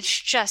mean, it's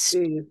just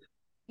Jeez.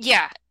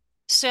 yeah.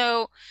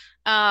 So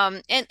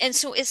and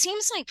so it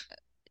seems like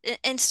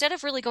instead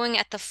of really going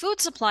at the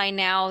food supply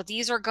now,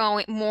 these are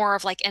going more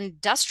of like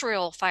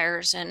industrial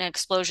fires and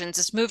explosions.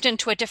 It's moved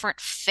into a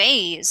different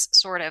phase,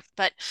 sort of.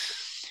 But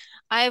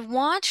I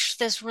watched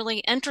this really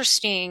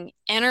interesting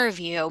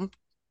interview,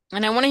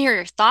 and I want to hear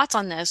your thoughts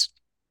on this.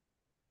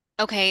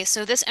 Okay,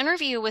 so this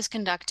interview was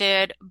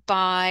conducted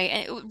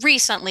by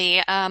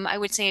recently, I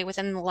would say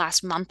within the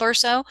last month or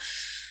so.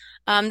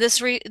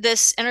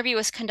 This interview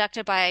was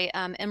conducted by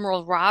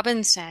Emerald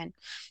Robinson,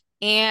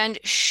 and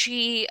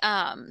she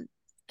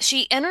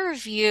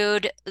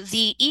interviewed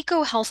the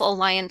EcoHealth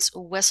Alliance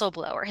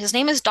whistleblower. His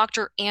name is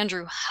Dr.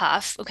 Andrew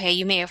Huff. Okay,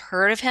 you may have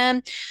heard of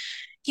him.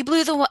 He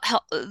blew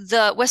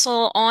the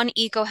whistle on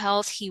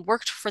EcoHealth. He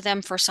worked for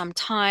them for some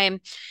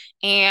time,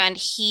 and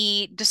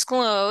he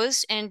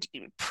disclosed and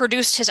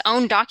produced his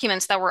own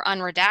documents that were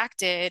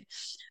unredacted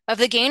of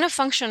the gain of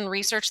function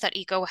research that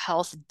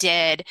EcoHealth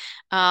did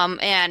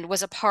and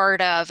was a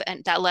part of,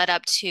 and that led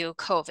up to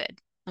COVID.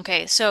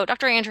 Okay, so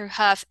Dr. Andrew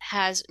Huff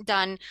has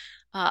done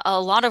a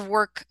lot of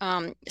work,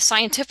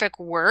 scientific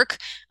work,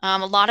 a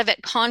lot of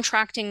it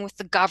contracting with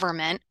the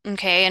government.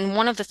 Okay, and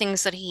one of the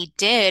things that he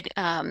did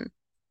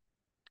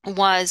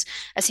was,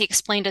 as he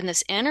explained in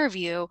this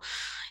interview,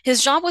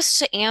 his job was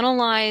to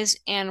analyze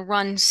and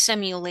run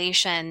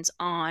simulations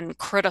on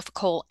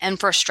critical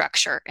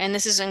infrastructure, and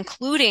this is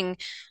including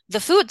the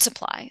food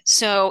supply.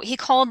 So he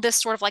called this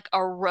sort of like a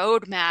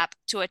roadmap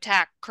to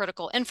attack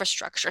critical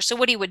infrastructure. So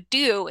what he would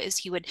do is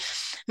he would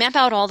map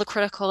out all the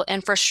critical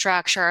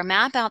infrastructure,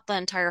 map out the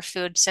entire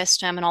food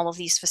system and all of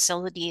these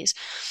facilities,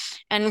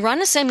 and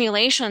run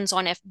simulations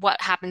on if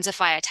what happens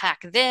if I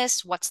attack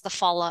this, what's the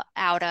fallout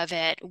of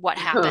it, what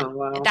happened, Oh,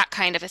 wow. that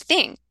kind of a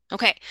thing.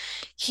 Okay,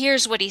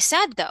 here's what he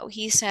said though.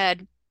 He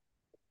said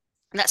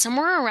that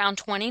somewhere around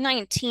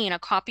 2019, a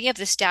copy of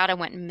this data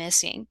went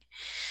missing.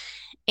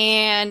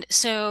 And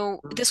so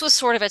this was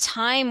sort of a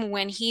time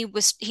when he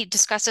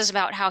discusses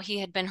about how he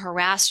had been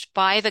harassed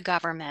by the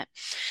government.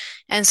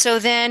 And so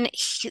then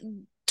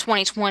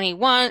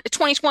 2021,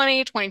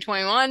 2020,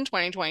 2021,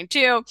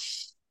 2022,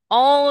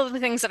 all of the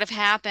things that have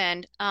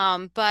happened,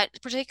 but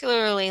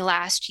particularly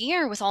last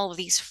year with all of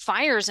these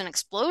fires and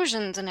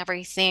explosions and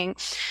everything,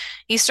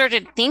 he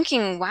started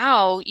thinking,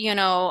 wow,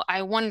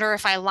 I wonder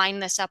if I line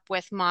this up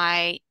with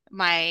my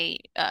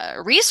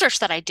research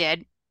that I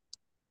did.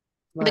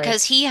 Right.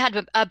 because he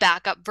had a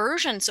backup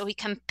version. So he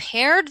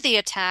compared the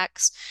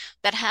attacks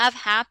that have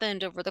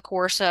happened over the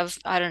course of,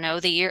 I don't know,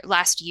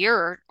 last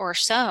year or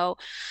so,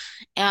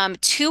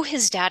 to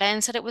his data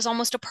and said it was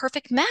almost a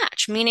perfect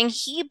match, meaning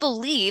he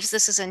believes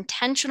this is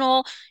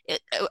intentional,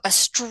 a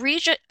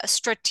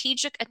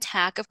strategic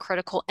attack of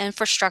critical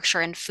infrastructure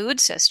and food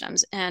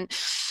systems. And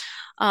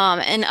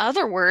in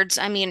other words,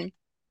 I mean,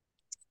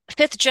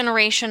 fifth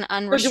generation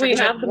So do we unrestricted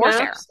have the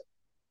warfare. maps?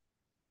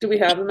 Do we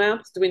have the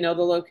maps? Do we know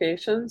the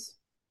locations?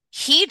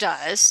 He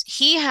does.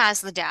 He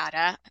has the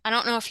data. I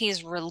don't know if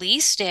he's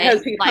released it.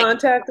 Has he Like,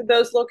 contacted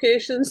those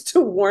locations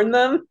to warn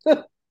them?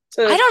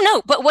 I To, don't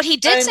know. But what he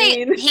did I say,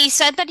 mean, he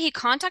said that he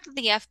contacted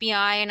the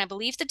FBI and I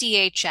believe the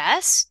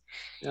DHS,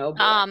 oh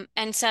boy.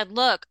 and said,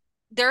 look,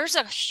 there's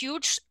a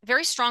huge,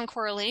 very strong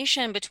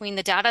correlation between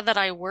the data that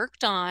I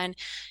worked on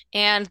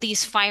and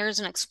these fires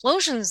and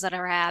explosions that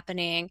are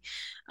happening.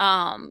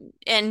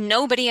 And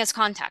nobody has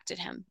contacted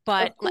him.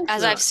 But Of course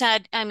as I've not.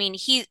 said, I mean,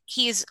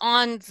 he's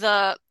on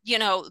the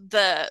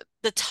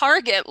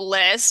target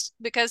list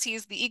because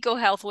he's the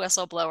EcoHealth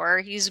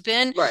whistleblower. He's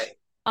been Right.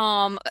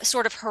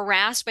 sort of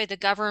harassed by the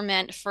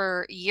government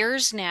for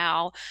years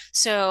now.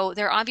 So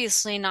they're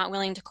obviously not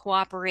willing to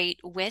cooperate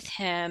with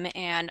him,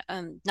 and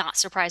not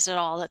surprised at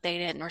all that they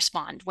didn't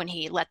respond when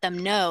he let them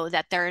know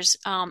that there's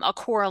a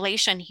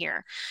correlation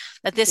here,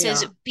 that this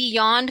is Yeah.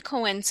 beyond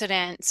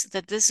coincidence,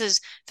 that this is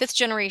fifth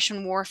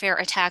generation warfare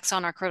attacks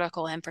on our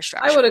critical I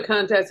infrastructure. would have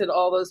contacted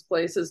all those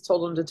places,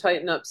 told them to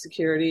tighten up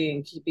security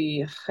and keep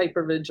be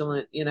hyper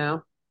vigilant, you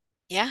know?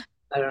 Yeah.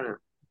 I don't know.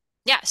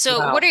 Yeah. So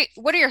Wow. what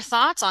are your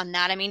thoughts on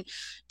that? I mean,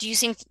 do you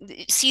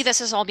see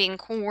this as all being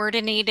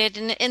coordinated?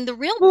 And the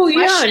real Well,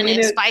 yeah, I question mean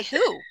is by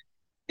who?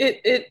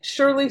 it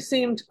surely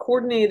seemed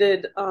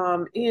coordinated.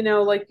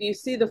 Like you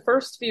see the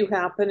first few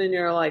happen and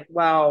you're like,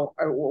 wow,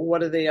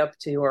 what are they up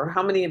to? Or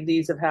how many of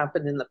these have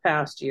happened in the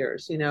past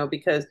years,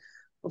 because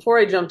before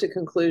I jump to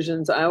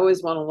conclusions, I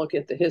always want to look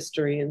at the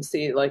history and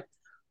see like,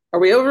 are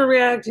we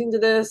overreacting to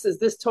this? Is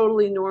this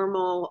totally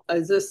normal?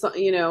 Is this, and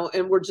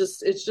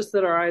it's just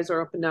that our eyes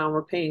are up and down.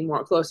 We're paying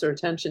more closer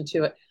attention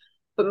to it.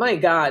 But my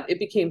God, it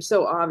became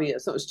so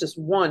obvious. It was just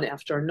one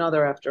after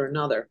another after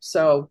another.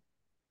 So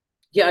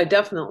yeah, I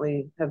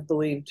definitely have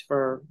believed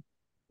for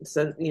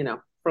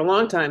a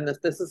long time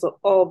that this is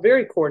all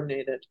very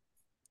coordinated.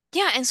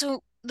 Yeah, and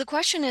so the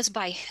question is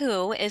by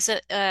who? Is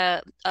it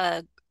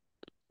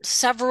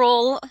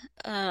several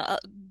uh,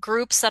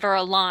 groups that are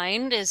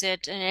aligned? Is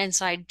it an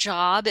inside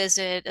job? Is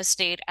it a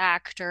state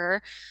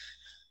actor?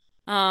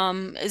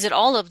 Is it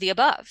all of the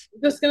above?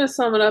 I'm just going to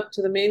sum it up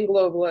to the main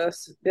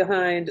globalists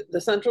behind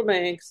the central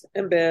banks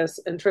and BIS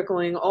and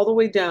trickling all the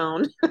way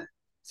down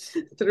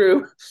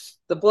through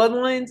the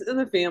bloodlines and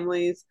the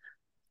families,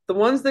 the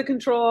ones that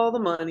control all the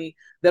money,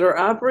 that are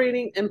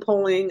operating and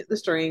pulling the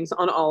strings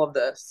on all of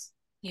this.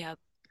 Yep.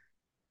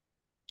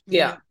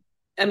 Yeah. Yep.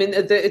 I mean,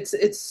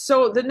 it's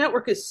so the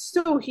network is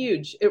so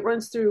huge. It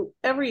runs through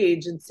every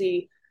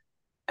agency,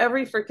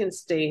 every freaking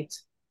state,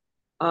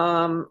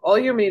 all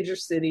your major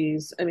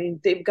cities. I mean,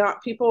 they've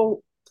got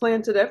people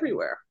planted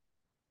everywhere.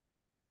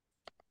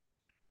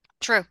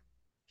 True.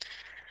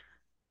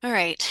 All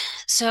right.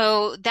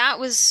 So that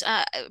was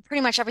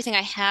pretty much everything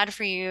I had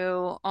for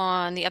you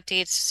on the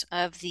updates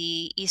of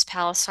the East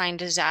Palestine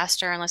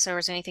disaster, unless there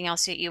was anything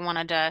else that you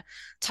wanted to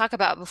talk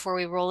about before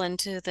we roll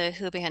into the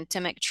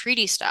Hubei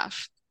Treaty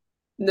stuff.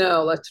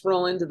 No, let's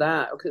roll into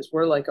that because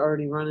we're like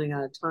already running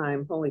out of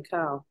time. Holy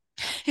cow.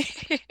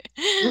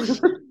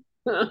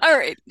 All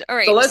right. All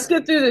So right. let's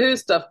get through the Who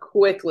stuff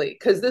quickly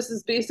because this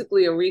is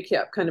basically a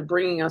recap, kind of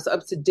bringing us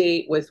up to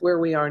date with where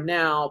we are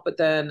now. But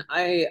then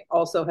I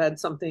also had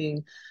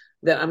something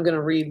that I'm going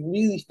to read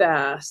really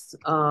fast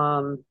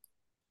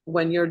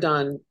when you're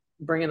done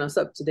bringing us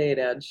up to date,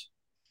 Edge.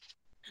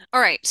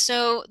 All right,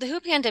 so the WHO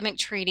Pandemic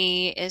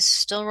Treaty is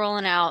still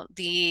rolling out.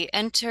 The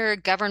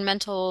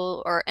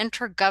intergovernmental or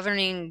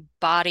intergoverning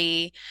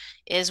body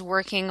is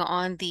working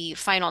on the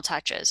final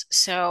touches.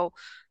 So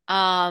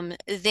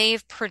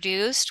they've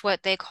produced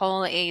what they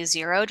call a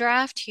zero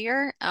draft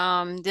here.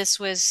 This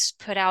was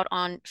put out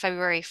on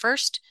February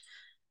 1st.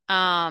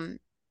 Um,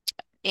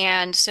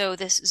 and so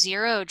this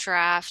zero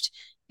draft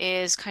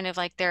is kind of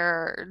like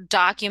their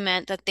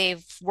document that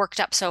they've worked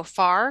up so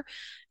far.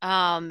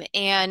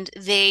 And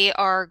they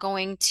are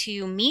going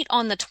to meet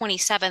on the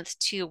 27th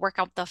to work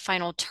out the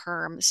final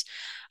terms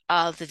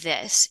of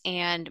this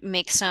and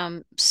make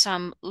some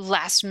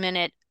last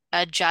minute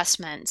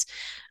adjustments.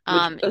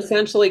 Which Um,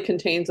 essentially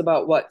contains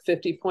about what,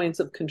 50 points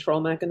of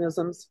control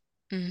mechanisms?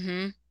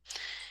 mhm.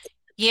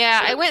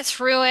 Yeah, I went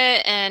through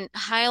it and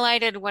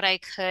highlighted what I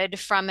could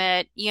from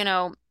it,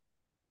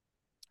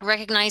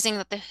 recognizing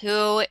that the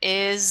WHO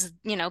is,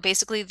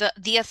 basically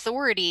the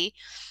authority,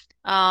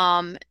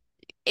 um,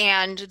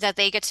 and that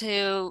they get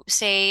to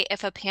say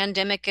if a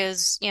pandemic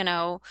is,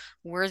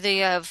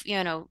 worthy of,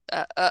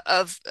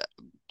 of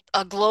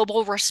a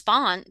global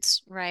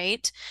response,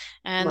 right?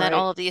 And that Right.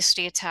 all of these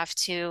states have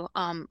to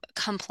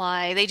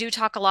comply. They do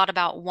talk a lot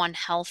about One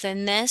Health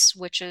in this,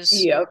 which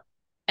is Yep.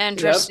 Yep.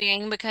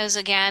 Interesting because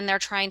again, they're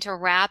trying to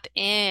wrap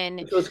in,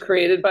 Which was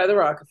created by the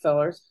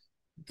Rockefellers.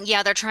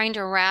 yeah, they're trying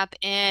to wrap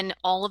in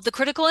all of the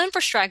critical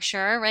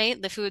infrastructure,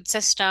 right? The food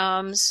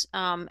systems,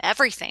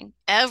 everything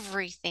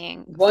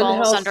One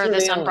falls health under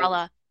this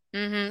surveillance.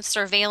 umbrella.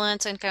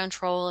 Surveillance and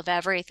control of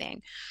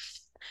everything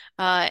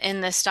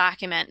in this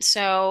document.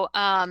 So,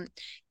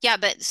 yeah,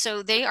 but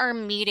so they are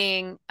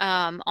meeting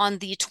on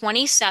the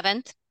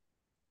 27th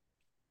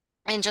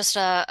in just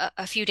a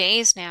few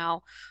days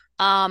now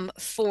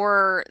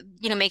for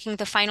making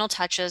the final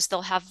touches.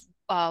 They'll have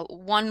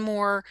one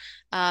more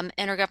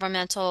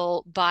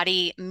intergovernmental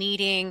body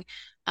meeting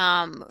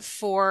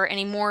for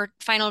any more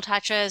final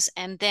touches,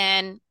 and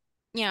then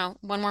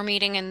one more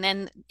meeting, and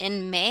then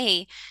in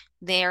May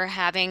they're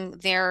having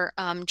their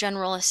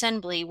General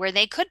Assembly where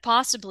they could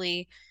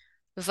possibly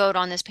vote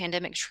on this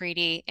pandemic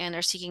treaty, and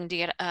they're seeking to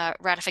get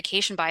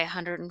ratification by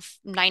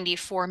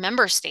 194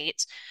 member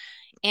states.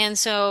 And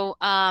so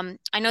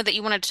I know that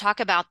you wanted to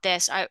talk about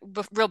this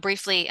real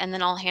briefly, and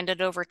then I'll hand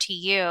it over to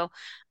you.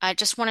 I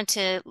just wanted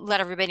to let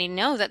everybody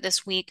know that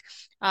this week,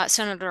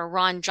 Senator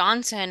Ron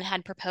Johnson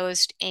had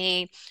proposed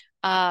a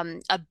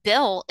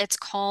bill. It's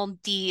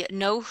called the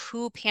No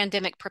WHO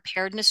Pandemic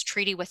Preparedness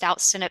Treaty Without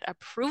Senate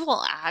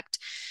Approval Act.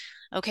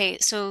 Okay,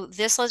 so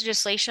this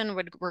legislation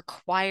would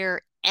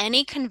require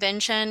any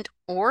convention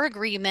or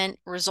agreement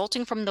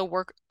resulting from the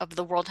work of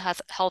the World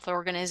Health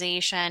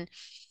Organization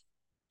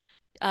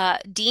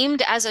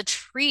deemed as a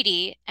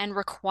treaty and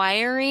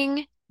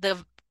requiring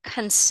the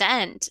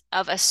consent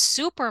of a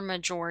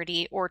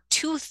supermajority or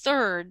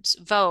two-thirds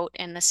vote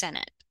in the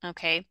Senate.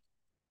 Okay. Nice.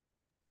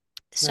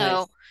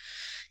 So,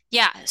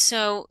 yeah,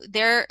 so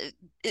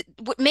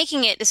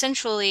making it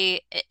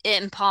essentially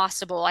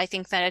impossible. I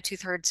think that a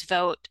two-thirds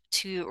vote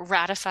to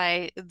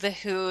ratify the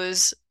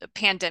WHO's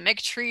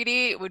pandemic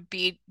treaty would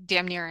be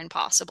damn near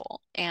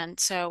impossible. And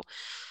so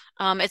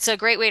it's a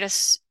great way to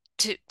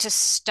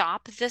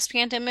stop this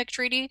pandemic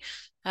treaty.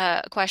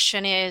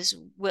 Question is,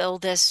 will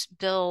this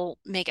bill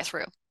make it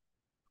through?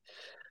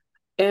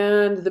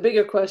 And the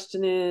bigger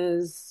question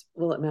is,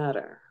 will it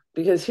matter?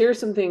 Because here's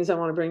some things I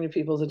want to bring to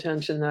people's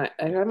attention that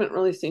I haven't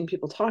really seen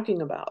people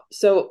talking about.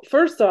 So,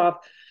 first off,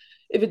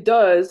 if it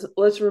does,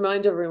 let's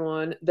remind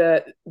everyone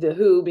that the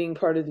WHO, being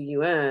part of the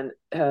UN,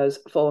 has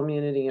full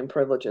immunity and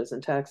privileges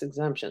and tax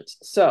exemptions.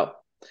 So,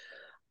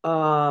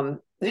 um,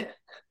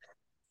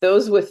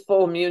 those with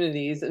full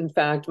immunities, in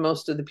fact,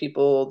 most of the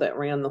people that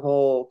ran the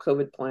whole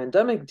COVID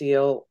pandemic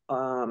deal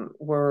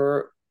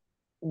were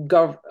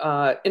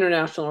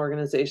international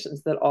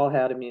organizations that all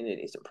had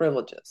immunities and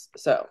privileges.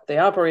 So they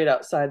operate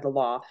outside the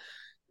law.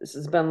 This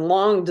has been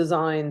long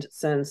designed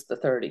since the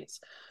 30s.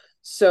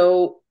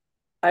 So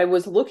I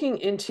was looking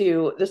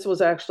into this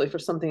was actually for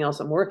something else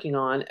I'm working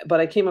on, but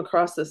I came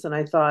across this and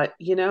I thought,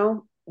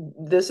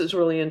 this is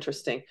really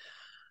interesting.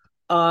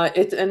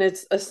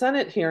 It's a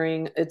Senate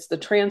hearing. It's the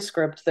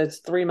transcript that's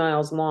 3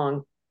 miles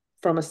long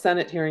from a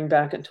Senate hearing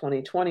back in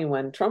 2020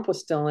 when Trump was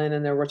still in,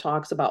 and there were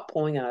talks about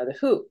pulling out of the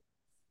WHO.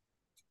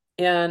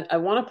 And I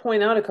want to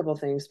point out a couple of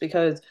things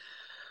because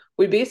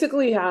we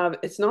basically have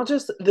it's not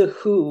just the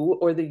WHO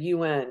or the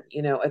UN,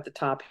 at the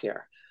top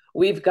here.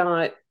 We've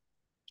got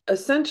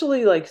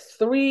essentially like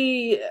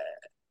three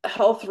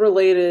health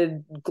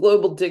related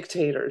global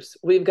dictators.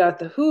 We've got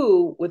the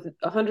WHO with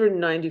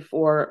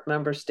 194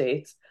 member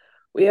states.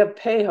 We have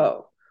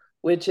PAHO,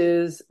 which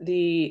is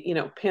the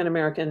Pan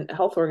American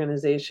Health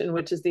Organization,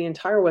 which is the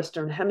entire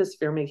Western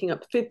Hemisphere, making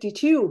up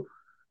 52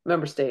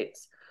 member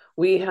states.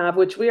 We have,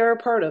 which we are a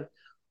part of,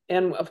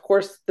 and of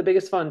course, the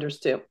biggest funders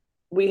too.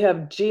 We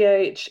have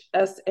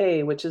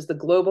GHSA, which is the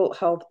Global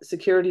Health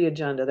Security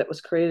Agenda that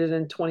was created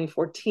in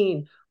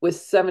 2014 with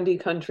 70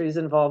 countries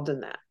involved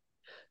in that.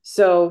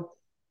 So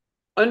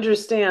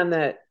understand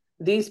that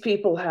these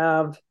people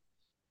have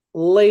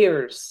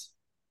layers.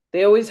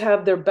 They always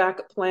have their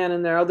backup plan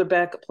and their other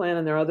backup plan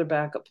and their other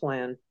backup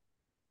plan.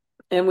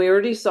 And we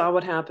already saw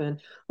what happened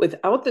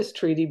without this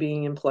treaty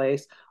being in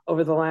place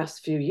over the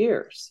last few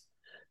years.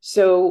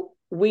 So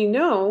we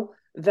know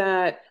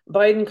that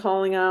Biden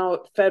calling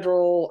out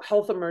federal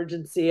health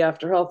emergency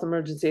after health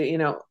emergency,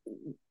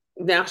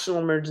 national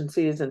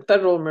emergencies and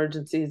federal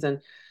emergencies,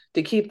 and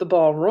to keep the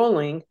ball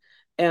rolling.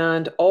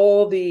 And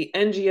all the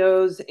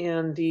NGOs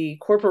and the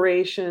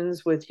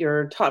corporations with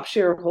your top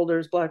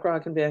shareholders,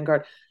 BlackRock and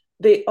Vanguard,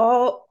 they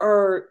all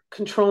are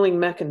controlling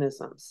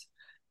mechanisms.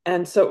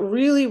 And so,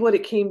 really, what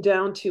it came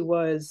down to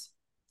was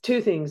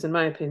two things, in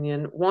my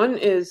opinion. One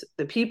is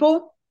the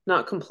people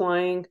not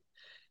complying,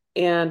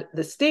 and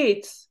the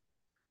states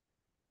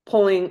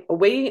pulling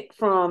away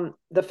from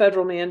the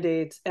federal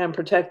mandates and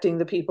protecting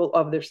the people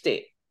of their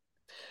state.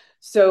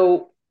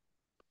 So,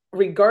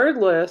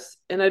 regardless,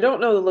 and I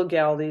don't know the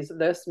legalities of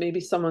this,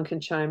 maybe someone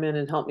can chime in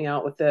and help me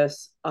out with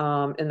this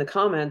in the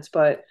comments,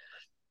 but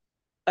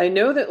I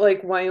know that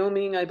like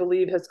Wyoming, I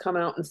believe, has come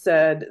out and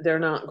said they're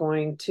not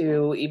going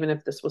to, even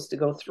if this was to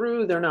go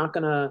through, they're not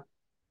going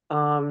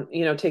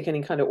to, take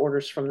any kind of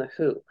orders from the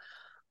WHO.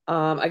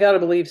 I got to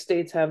believe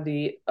states have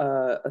the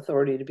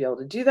authority to be able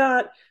to do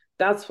that.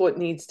 That's what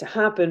needs to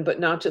happen, but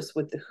not just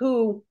with the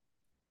WHO,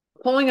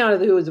 pulling out of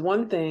the WHO is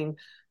one thing,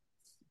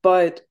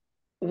 but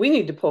we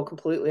need to pull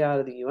completely out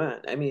of the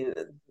UN. I mean,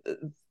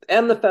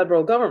 and the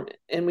federal government,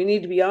 and we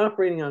need to be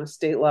operating on a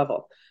state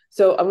level.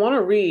 So I want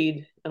to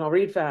read, and I'll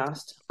read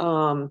fast.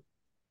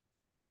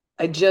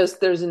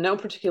 There's in no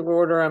particular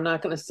order. I'm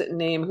not going to sit and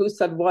name who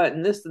said what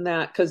and this and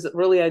that, because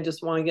really I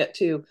just want to get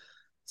to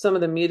some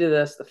of the meat of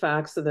this, the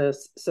facts of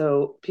this,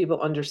 so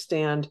people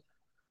understand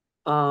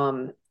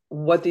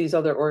what these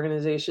other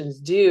organizations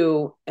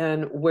do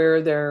and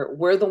where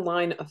the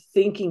line of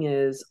thinking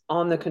is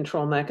on the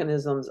control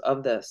mechanisms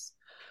of this.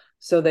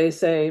 So they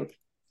say,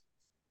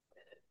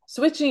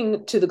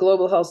 switching to the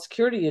global health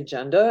security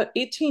agenda,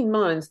 18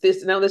 months,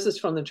 this is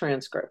from the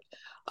transcript.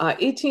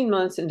 18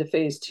 months into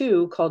phase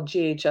 2, called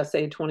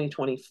GHSA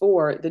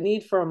 2024, the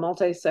need for a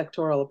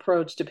multi-sectoral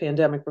approach to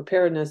pandemic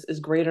preparedness is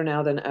greater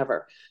now than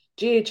ever.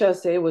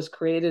 GHSA was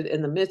created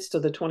in the midst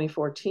of the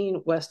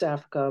 2014 West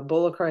Africa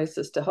Ebola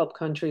crisis to help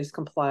countries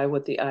comply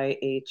with the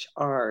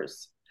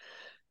IHRs.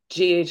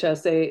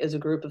 GHSA is a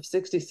group of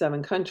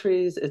 67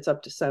 countries. It's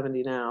up to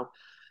 70 now.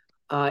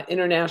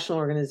 International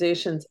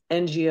organizations,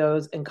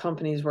 NGOs, and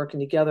companies working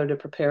together to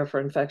prepare for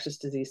infectious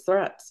disease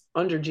threats.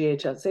 Under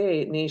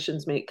GHSA,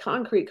 nations make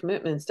concrete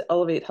commitments to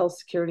elevate health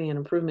security and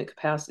improvement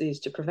capacities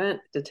to prevent,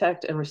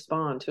 detect, and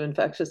respond to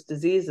infectious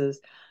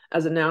diseases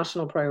as a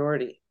national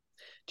priority.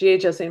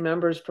 GHSA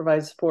members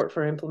provide support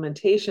for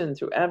implementation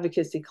through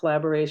advocacy,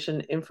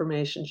 collaboration,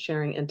 information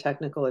sharing, and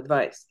technical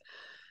advice.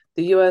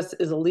 The U.S.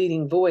 is a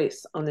leading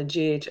voice on the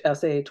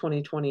GHSA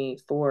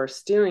 2024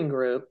 steering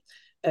group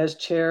as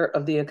chair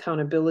of the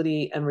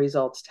Accountability and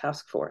Results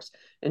Task Force,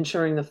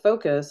 ensuring the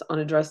focus on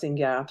addressing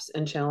gaps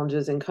and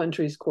challenges in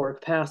countries' core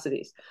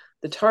capacities.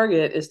 The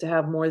target is to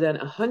have more than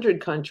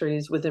 100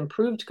 countries with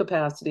improved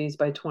capacities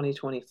by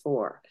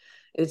 2024.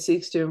 It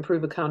seeks to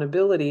improve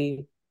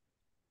accountability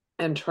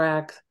and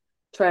tracks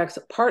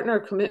partner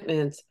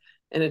commitments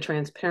in a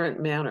transparent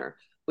manner.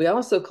 We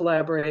also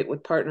collaborate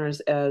with partners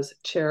as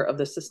chair of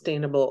the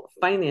Sustainable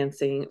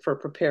Financing for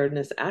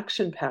Preparedness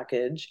Action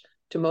Package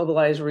to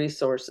mobilize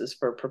resources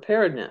for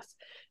preparedness.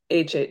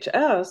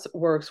 HHS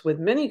works with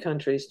many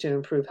countries to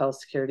improve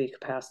health security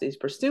capacities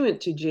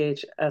pursuant to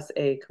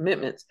GHSA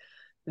commitments.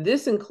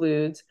 This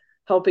includes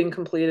helping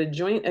complete a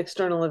joint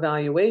external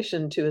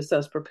evaluation to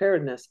assess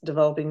preparedness,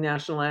 developing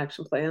national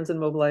action plans, and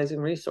mobilizing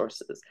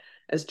resources.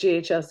 As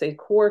GHSA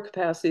core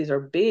capacities are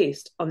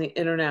based on the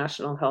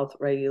international health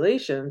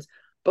regulations,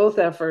 both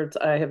efforts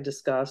I have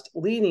discussed,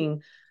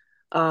 leading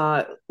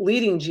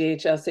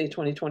GHSA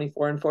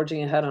 2024 and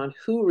forging ahead on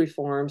WHO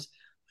reforms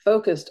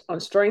focused on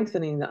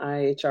strengthening the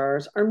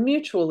IHRs, are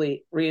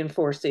mutually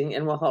reinforcing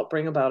and will help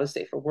bring about a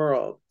safer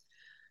world.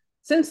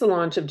 Since the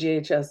launch of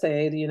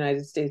GHSA, the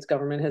United States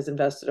government has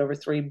invested over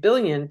 $3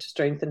 billion to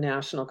strengthen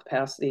national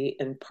capacity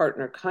in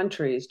partner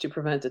countries to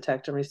prevent,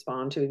 detect, and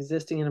respond to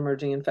existing and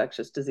emerging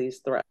infectious disease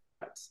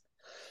threats.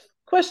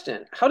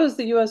 Question: how does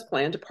the U.S.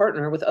 plan to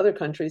partner with other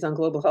countries on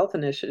global health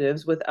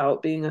initiatives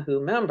without being a WHO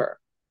member?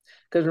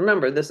 Because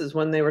remember, this is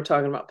when they were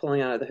talking about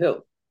pulling out of the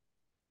WHO.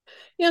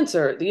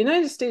 Answer: the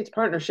United States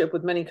partnership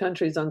with many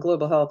countries on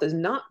global health is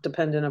not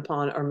dependent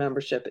upon our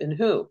membership in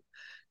WHO.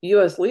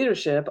 U.S.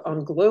 leadership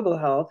on global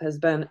health has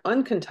been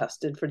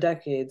uncontested for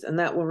decades, and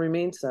that will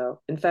remain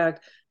so. In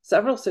fact,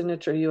 several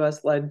signature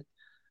U.S.-led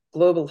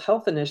global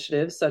health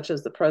initiatives, such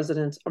as the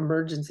President's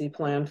Emergency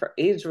Plan for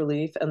AIDS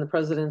Relief and the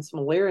President's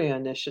Malaria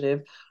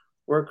Initiative,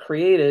 were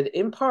created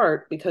in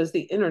part because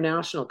the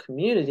international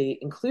community,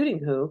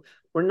 including WHO,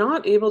 were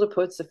not able to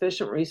put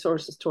sufficient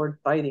resources toward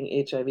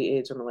fighting HIV,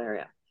 AIDS, or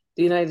malaria.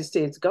 The United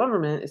States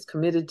government is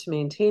committed to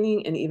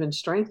maintaining and even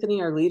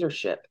strengthening our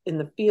leadership in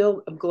the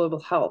field of global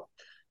health,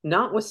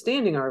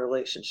 notwithstanding our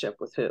relationship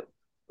with WHO.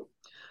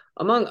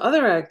 Among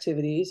other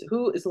activities,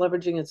 WHO is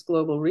leveraging its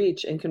global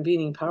reach and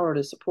convening power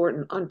to support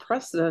an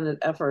unprecedented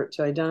effort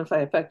to identify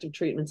effective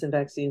treatments and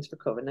vaccines for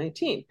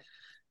COVID-19.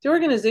 The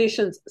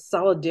organization's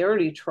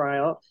Solidarity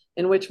Trial,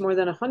 in which more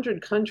than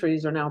 100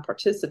 countries are now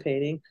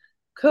participating,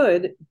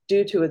 could,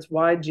 due to its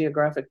wide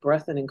geographic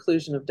breadth and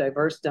inclusion of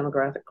diverse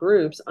demographic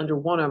groups under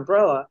one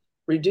umbrella,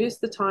 reduce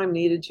the time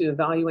needed to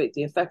evaluate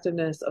the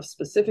effectiveness of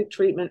specific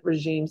treatment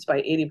regimes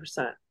by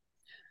 80%.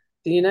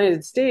 The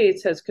United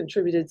States has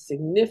contributed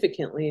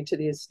significantly to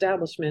the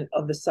establishment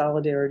of the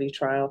Solidarity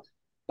Trial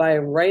by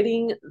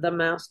writing the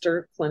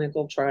master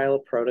clinical trial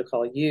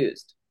protocol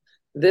used.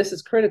 This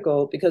is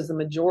critical because the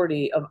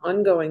majority of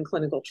ongoing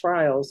clinical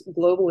trials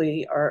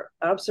globally are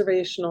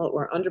observational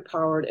or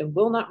underpowered and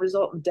will not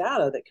result in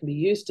data that can be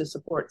used to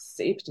support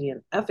safety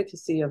and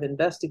efficacy of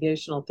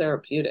investigational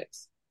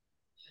therapeutics.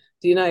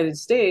 The United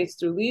States,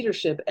 through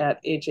leadership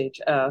at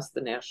HHS,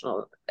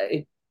 the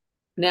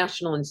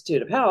National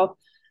Institute of Health,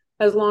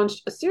 has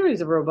launched a series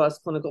of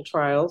robust clinical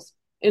trials.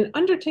 In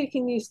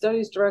undertaking these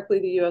studies directly,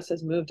 the U.S.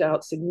 has moved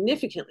out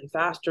significantly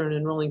faster in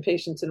enrolling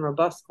patients in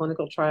robust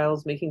clinical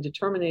trials, making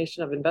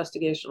determination of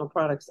investigational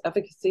products'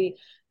 efficacy,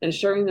 and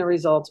sharing their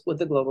results with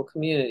the global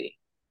community.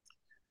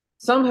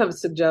 Some have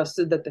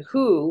suggested that the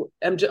WHO,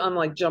 I'm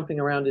like jumping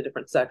around to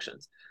different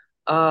sections,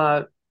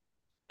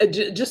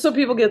 just so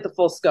people get the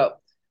full scope.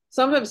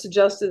 Some have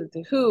suggested that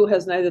the WHO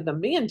has neither the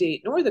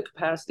mandate nor the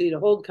capacity to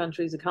hold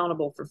countries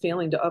accountable for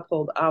failing to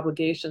uphold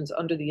obligations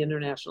under the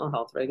international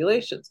health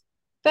regulations.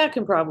 That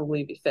can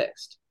probably be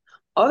fixed.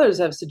 Others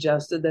have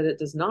suggested that it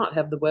does not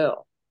have the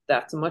will.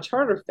 That's a much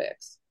harder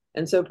fix.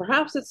 And so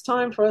perhaps it's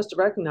time for us to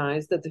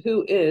recognize that the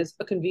WHO is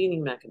a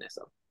convening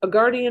mechanism, a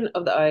guardian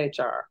of the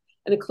IHR,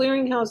 and a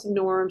clearinghouse of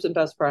norms and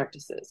best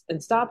practices,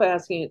 and stop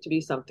asking it to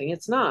be something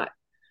it's not.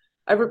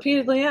 I've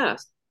repeatedly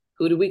asked,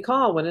 who do we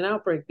call when an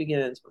outbreak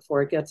begins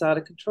before it gets out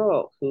of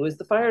control? Who is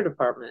the fire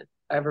department?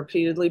 I've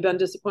repeatedly been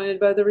disappointed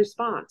by the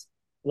response.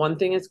 One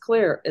thing is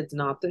clear, it's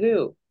not the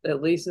WHO,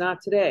 at least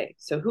not today.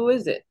 So who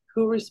is it?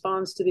 Who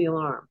responds to the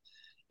alarm?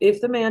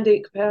 If the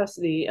mandate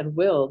capacity and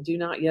will do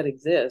not yet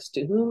exist,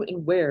 to whom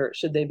and where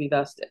should they be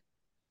vested?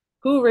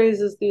 Who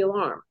raises the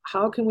alarm?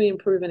 How can we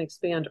improve and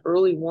expand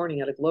early warning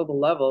at a global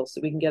level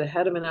so we can get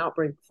ahead of an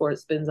outbreak before it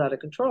spins out of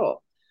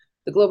control?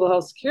 The Global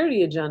Health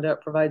Security Agenda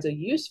provides a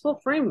useful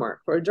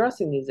framework for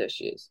addressing these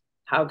issues.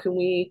 How can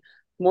we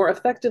more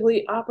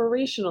effectively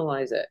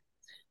operationalize it?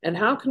 And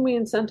how can we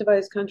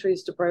incentivize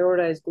countries to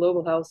prioritize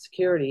global health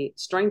security,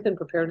 strengthen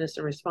preparedness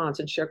and response,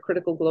 and share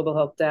critical global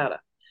health data?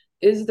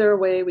 Is there a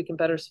way we can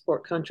better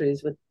support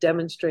countries with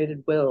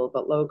demonstrated will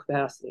but low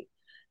capacity?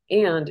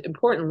 And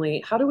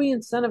importantly, how do we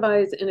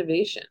incentivize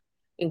innovation,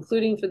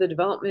 including for the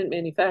development,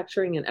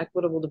 manufacturing, and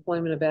equitable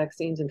deployment of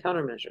vaccines and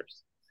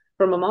countermeasures?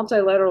 From a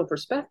multilateral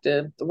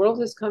perspective, the world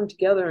has come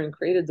together and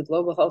created the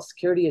Global Health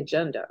Security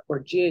Agenda,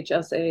 or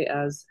GHSA,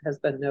 as has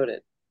been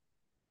noted.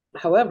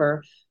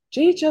 However,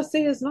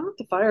 GHSA is not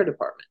the fire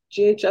department.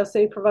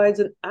 GHSA provides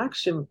an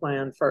action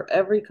plan for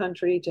every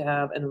country to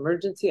have an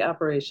Emergency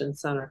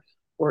Operations Center,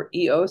 or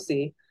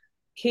EOC,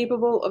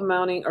 capable of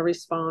mounting a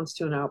response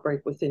to an outbreak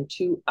within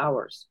 2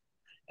 hours.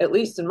 At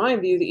least in my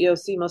view, the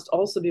EOC must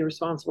also be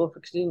responsible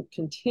for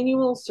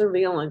continual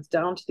surveillance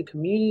down to the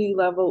community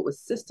level with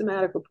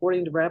systematic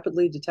reporting to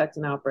rapidly detect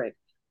an outbreak.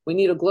 We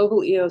need a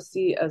global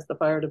EOC as the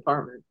fire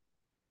department.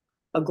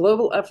 A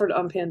global effort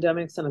on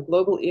pandemics and a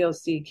global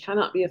EOC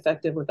cannot be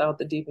effective without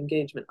the deep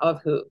engagement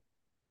of WHO.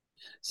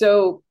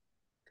 So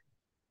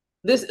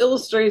this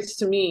illustrates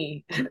to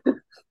me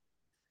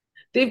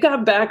they've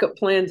got backup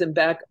plans and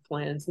backup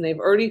plans, and they've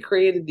already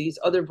created these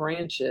other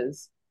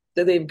branches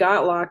that they've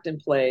got locked in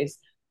place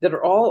that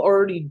are all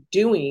already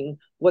doing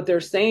what they're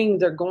saying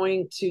they're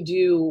going to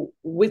do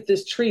with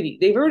this treaty.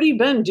 They've already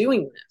been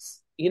doing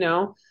this,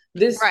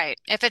 this. Right.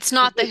 If it's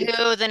not the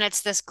WHO, then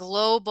it's this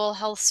global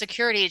health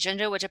security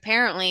agenda, which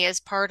apparently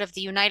is part of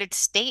the United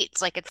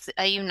States. Like it's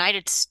a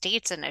United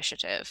States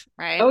initiative,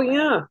 right? Oh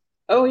yeah.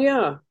 Oh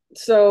yeah.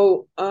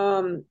 So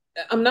I'm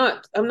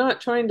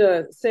not trying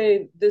to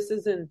say this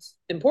isn't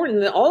important,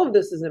 that all of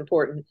this is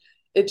important.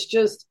 It's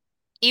just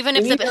Even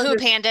we if the need to WHO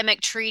understand.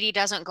 pandemic treaty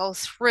doesn't go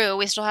through,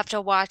 we still have to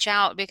watch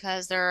out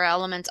because there are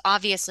elements,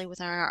 obviously,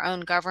 within our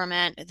own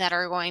government that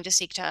are going to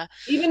seek to.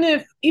 Even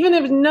if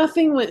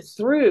nothing went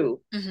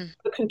through, Mhm.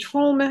 the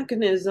control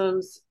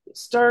mechanisms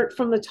start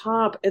from the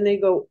top and they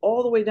go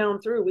all the way down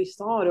through. We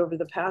saw it over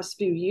the past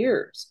few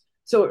years.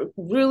 So it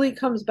really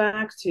comes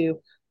back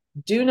to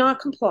do not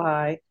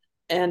comply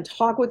and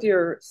talk with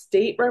your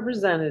state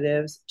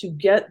representatives to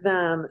get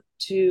them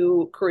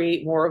to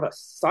create more of a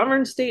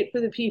sovereign state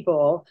for the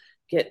people,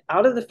 get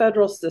out of the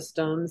federal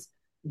systems,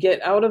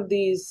 get out of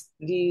these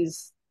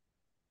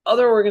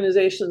other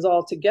organizations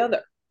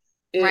altogether.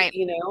 Right,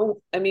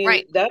 I mean,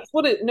 right. that's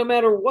what it, no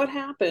matter what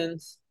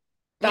happens,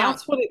 Now,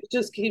 that's what it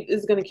just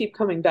is going to keep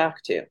coming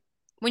back to.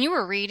 when you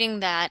were reading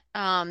that,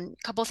 a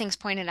couple things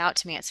pointed out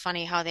to me. It's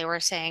funny how they were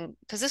saying,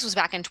 because this was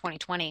back in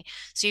 2020,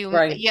 so you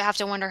Right. you have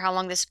to wonder how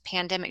long this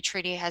pandemic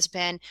treaty has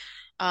been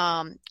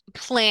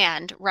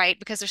planned, right?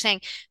 Because they're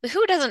saying the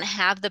WHO doesn't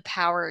have the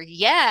power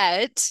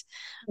yet,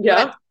 but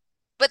Yep.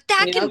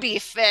 that can Yep. be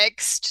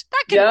fixed.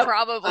 That can Yep. I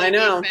probably be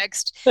know.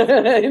 fixed.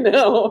 I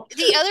know.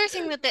 The other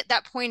thing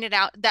that pointed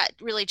out that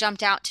really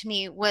jumped out to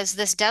me was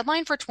this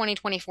deadline for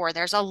 2024.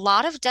 There's a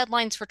lot of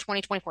deadlines for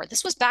 2024.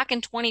 This was back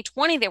in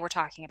 2020 they were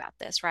talking about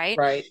this, right?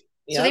 Right.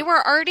 So they Yep.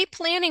 were already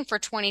planning for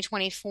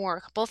 2024.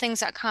 A couple of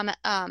things that come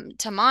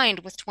to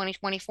mind with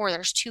 2024.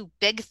 There's two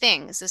big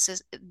things. This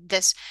is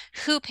this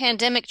WHO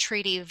pandemic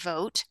treaty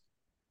vote,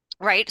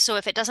 right? So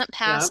Yep. if it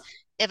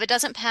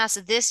doesn't pass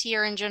this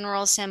year in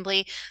General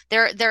Assembly,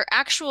 their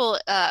actual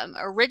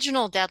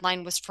original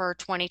deadline was for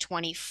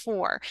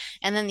 2024.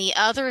 And then the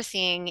other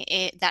thing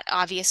that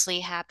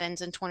obviously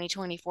happens in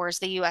 2024 is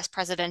the U.S.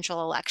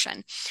 presidential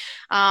election.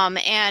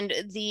 And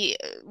the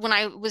when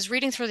I was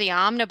reading through the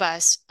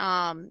omnibus,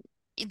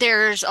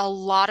 there's a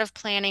lot of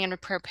planning and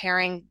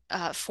preparing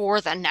for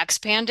the next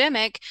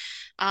pandemic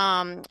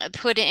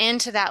put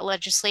into that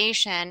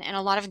legislation and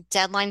a lot of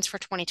deadlines for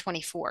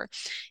 2024.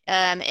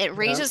 It Yep.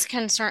 raises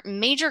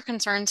major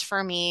concerns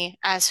for me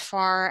as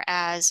far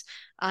as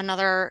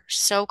another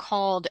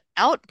so-called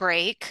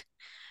outbreak,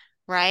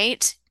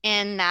 right,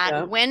 in that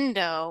Yep.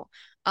 window.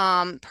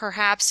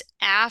 perhaps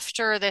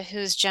after the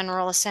WHO's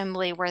General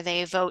Assembly, where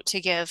they vote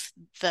to give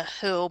the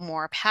WHO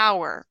more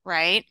power,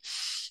 right?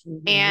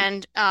 Mhm.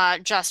 And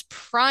just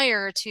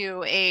prior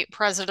to a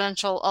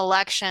presidential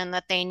election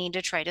that they need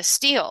to try to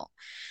steal.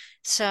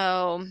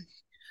 So,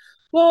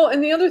 Well,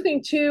 and the other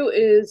thing too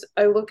is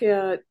I look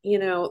at,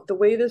 the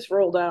way this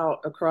rolled out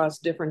across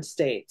different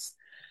states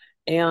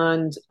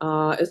and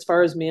as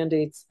far as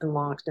mandates and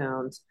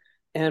lockdowns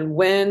and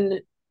when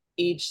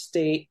each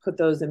state put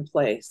those in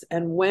place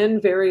and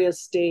when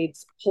various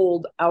states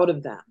pulled out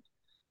of them.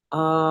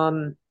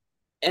 Um,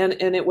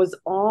 and it was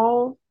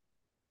all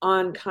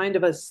on kind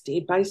of a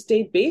state by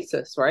state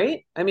basis,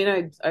 right? I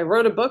mean, I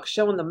wrote a book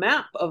showing the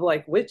map of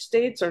like which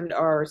states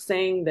are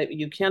saying that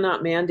you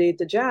cannot mandate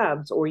the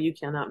jabs or you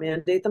cannot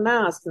mandate the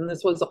masks, and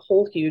this was a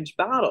whole huge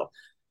battle.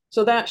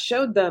 So that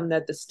showed them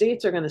that the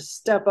states are going to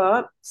step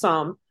up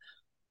some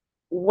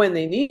when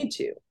they need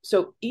to.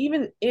 So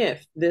even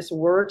if this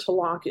were to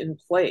lock in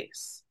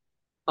place,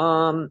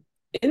 um,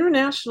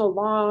 international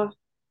law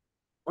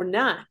or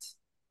not,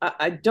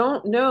 I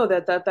don't know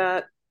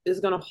that is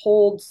going to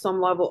hold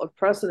some level of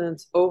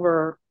precedence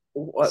over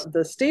what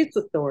the state's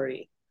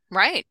authority.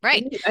 right,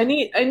 right. I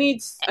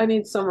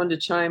need someone to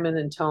chime in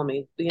and tell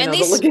me, And the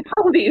these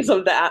legalities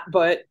of that.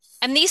 But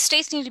And these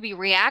states need to be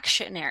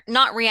reactionary,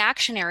 not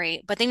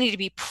reactionary, but they need to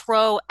be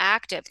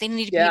proactive. They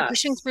need to be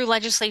pushing yes, through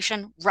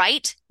legislation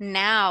right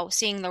now,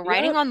 seeing the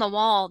writing yep, on the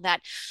wall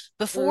that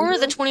before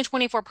the hmm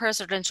 2024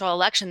 presidential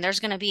election, there's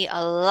going to be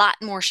a lot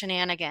more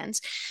shenanigans.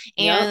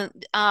 yep,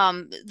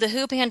 And the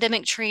WHO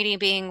pandemic treaty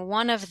being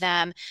one of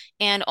them,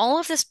 and all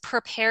of this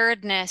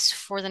preparedness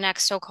for the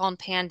next so-called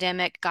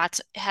pandemic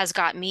has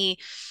got me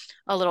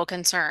a little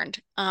concerned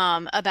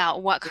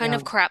about what kind yeah,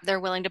 of crap they're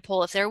willing to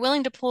pull. If they're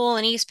willing to pull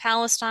in East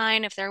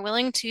Palestine, if they're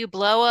willing to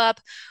blow up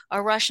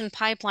a Russian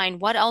pipeline,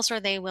 what else are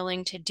they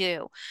willing to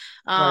do?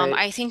 right,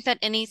 I think that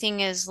anything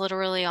is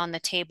literally on the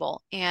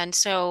table. And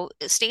so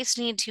states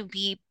need to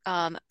be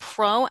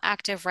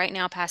proactive right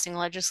now, passing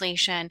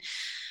legislation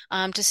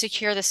to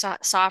secure the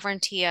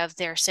sovereignty of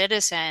their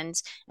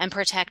citizens and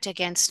protect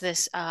against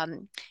this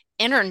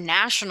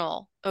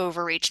international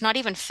overreach, not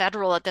even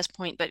federal at this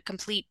point, but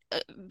complete,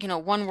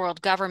 one world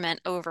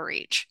government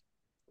overreach.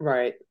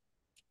 right,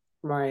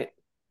 right,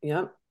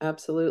 yep,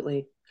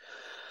 absolutely.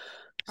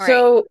 All right,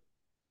 So,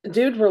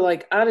 dude, we're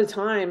like out of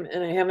time,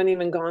 and I haven't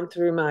even gone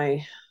through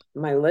my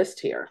list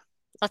here.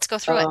 let's go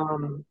through it.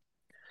 Um,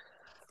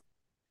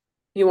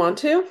 you want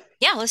to?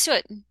 Yeah, let's do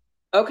it.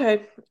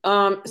 Okay.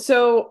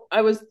 So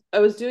I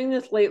was doing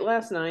this late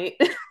last night.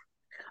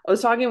 I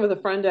was talking with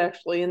a friend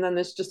actually, and then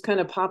this just kind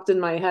of popped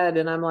in my head,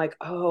 and I'm like,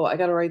 oh, I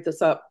got to write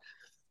this up.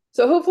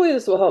 So hopefully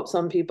this will help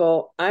some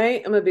people.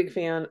 I am a big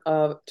fan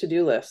of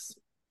to-do lists,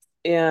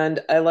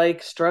 and I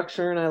like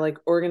structure and I like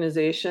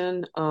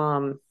organization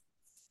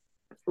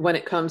when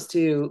it comes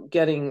to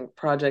getting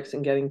projects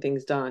and getting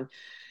things done.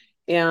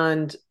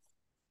 And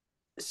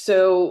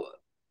so,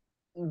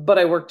 but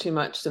I work too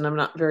much and I'm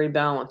not very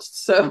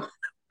balanced. So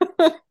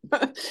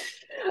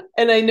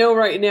and I know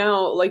right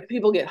now, like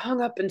people get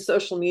hung up in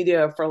social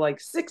media for like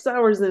 6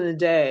 hours in a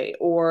day,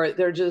 or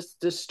they're just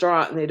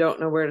distraught and they don't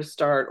know where to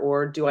start.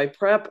 Or do I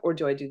prep, or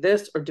do I do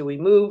this, or do we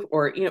move?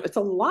 Or, it's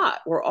a lot.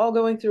 We're all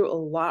going through a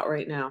lot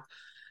right now.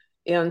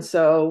 And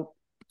so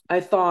I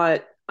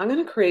thought, I'm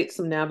going to create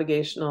some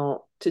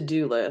navigational to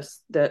do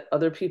lists that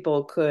other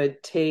people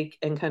could take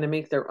and kind of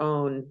make their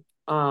own,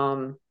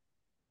 and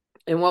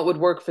what would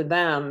work for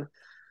them.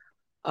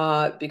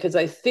 Because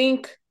I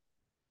think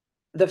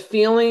the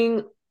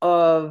feeling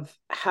of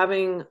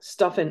having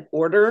stuff in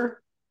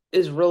order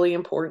is really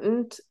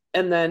important,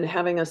 and then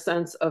having a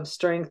sense of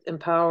strength and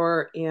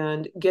power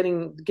and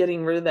getting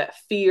rid of that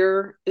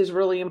fear is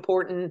really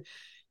important,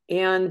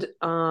 and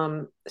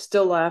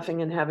still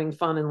laughing and having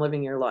fun and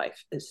living your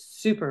life is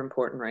super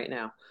important right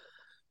now.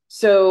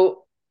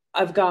 So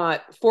I've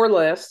got 4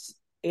 lists,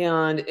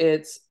 and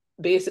it's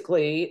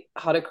basically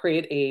how to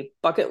create a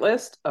bucket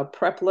list, a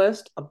prep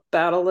list, a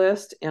battle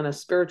list, and a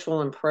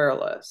spiritual and prayer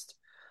list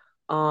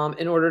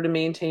in order to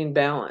maintain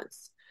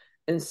balance.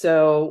 And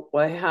so,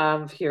 what I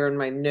have here in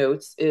my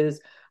notes is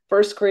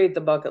first create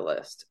the bucket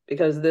list,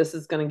 because this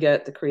is going to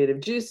get the creative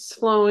juices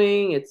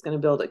flowing. It's going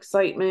to build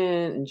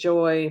excitement and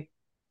joy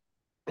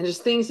and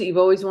just things that you've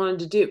always wanted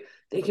to do.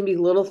 They can be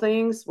little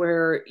things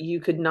where you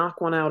could knock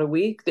one out a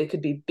week. They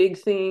could be big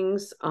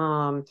things.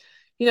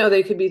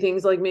 They could be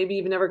things like maybe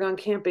you've never gone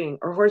camping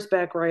or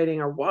horseback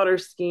riding or water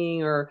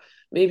skiing, or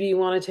maybe you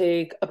want to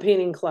take a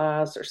painting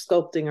class or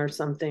sculpting or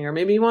something, or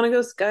maybe you want to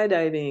go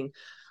skydiving.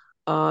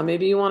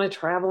 Maybe you want to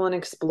travel and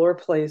explore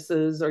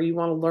places, or you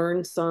want to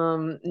learn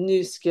some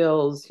new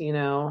skills,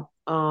 or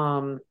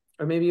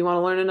maybe you want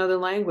to learn another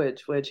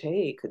language, which,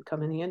 hey, could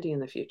come in handy in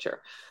the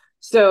future.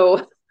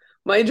 So,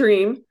 my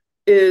dream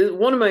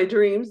one of my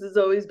dreams has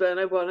always been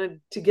I wanted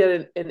to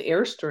get an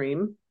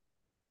Airstream.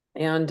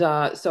 And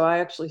so I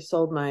actually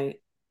sold my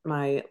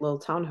little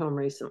townhome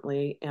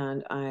recently,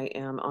 and I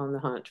am on the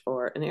hunt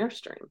for an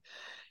Airstream.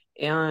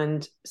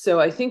 And so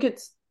I think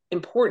it's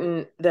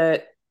important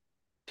that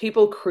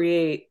people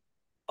create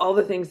all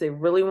the things they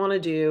really want to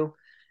do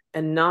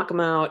and knock them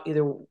out.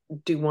 Either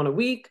do one a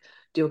week,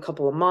 do a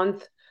couple a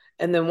month.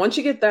 And then once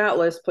you get that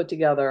list put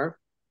together,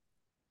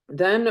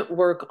 then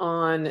work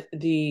on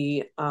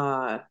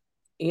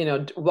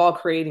while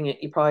creating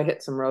it, you probably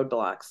hit some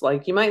roadblocks.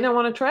 Like you might not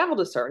want to travel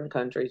to certain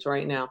countries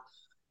right now.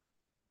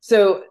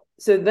 So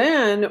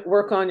then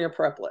work on your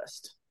prep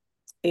list.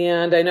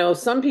 And I know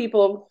some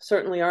people,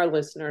 certainly our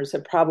listeners,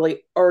 have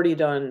probably already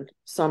done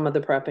some of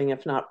the prepping,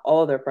 if not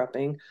all of their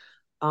prepping.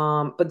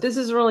 But this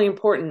is really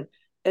important.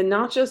 And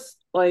not just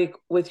like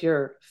with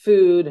your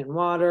food and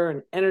water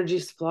and energy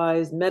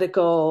supplies,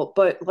 medical,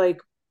 but like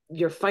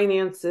your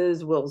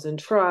finances, wills and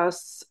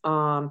trusts,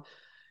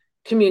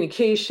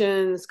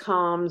 communications,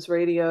 comms,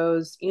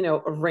 radios,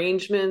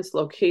 arrangements,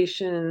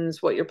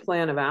 locations, what your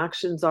plan of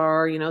actions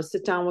are,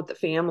 sit down with the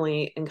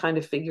family and kind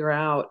of figure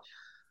out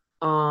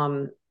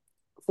um,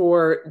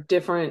 for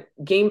different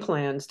game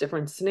plans,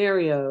 different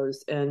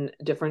scenarios, and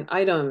different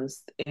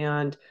items.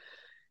 And,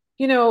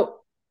 you know,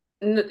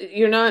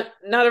 you're not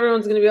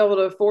everyone's going to be able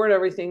to afford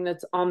everything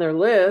that's on their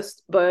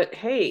list, but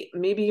hey,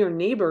 maybe your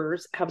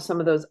neighbors have some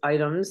of those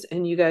items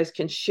and you guys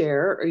can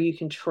share or you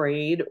can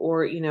trade,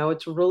 or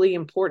it's really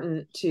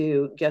important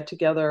to get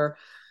together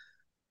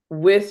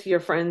with your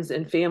friends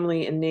and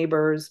family and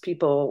neighbors,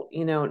 people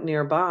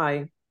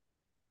nearby,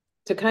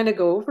 to kind of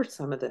go over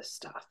some of this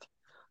stuff.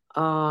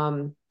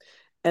 um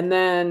and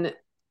then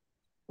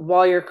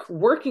while you're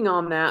working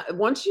on that,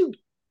 once you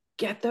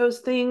get those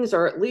things,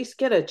 or at least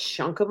get a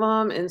chunk of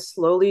them and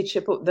slowly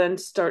then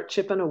start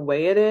chipping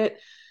away at it,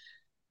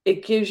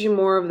 it gives you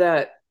more of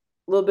that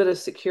little bit of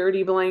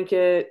security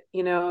blanket,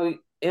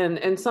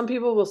 and some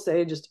people will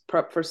say just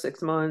prep for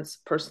 6 months.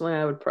 Personally,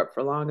 I would prep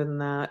for longer than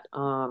that.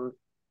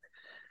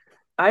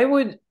 I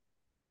would,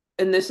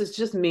 and this is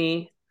just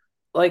me,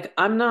 like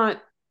I'm not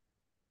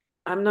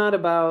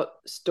about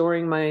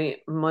storing my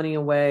money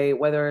away,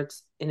 whether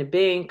it's in a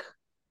bank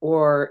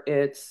or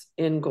it's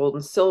in gold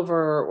and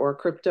silver or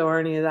crypto or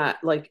any of that.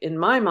 Like in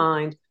my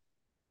mind,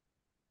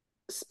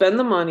 spend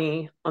the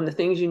money on the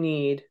things you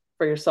need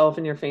for yourself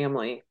and your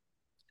family,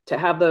 to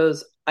have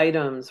those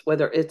items,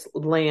 whether it's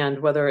land,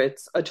 whether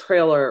it's a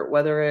trailer,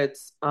 whether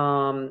it's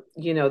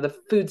the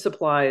food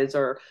supplies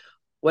or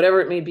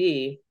whatever it may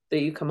be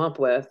that you come up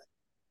with.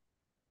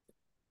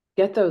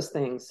 Get those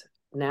things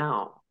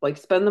now. Like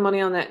spend the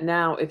money on that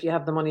now if you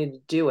have the money to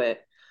do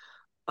it.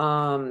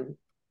 Um,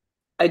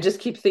 I just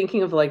keep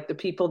thinking of like the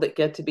people that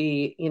get to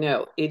be,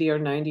 80 or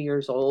 90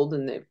 years old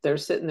and they're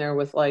sitting there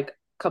with like a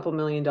couple $1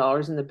 million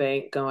in the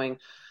bank going,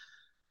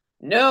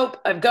 nope,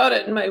 I've got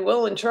it in my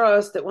will and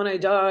trust that when I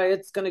die,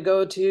 it's going to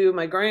go to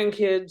my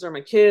grandkids or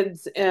my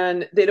kids.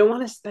 And they don't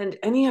want to spend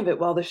any of it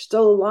while they're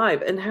still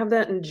alive and have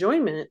that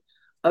enjoyment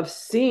of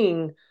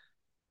seeing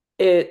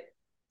it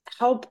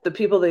help the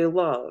people they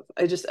love.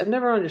 I've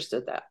never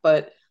understood that.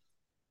 But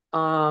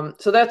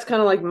so that's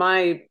kind of like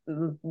my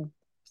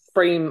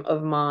frame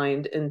of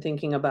mind in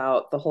thinking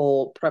about the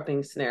whole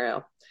prepping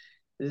scenario.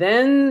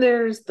 Then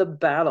there's the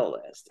battle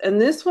list. And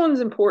this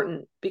one's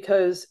important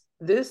because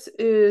this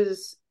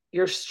is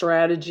your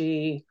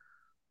strategy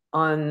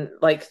on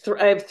like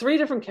I have three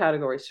different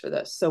categories for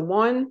this. So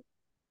one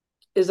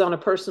is on a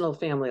personal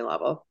family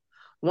level,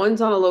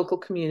 one's on a local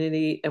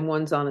community, and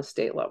one's on a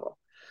state level.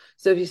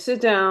 So if you sit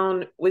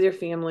down with your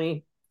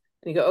family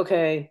and you go,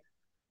 okay,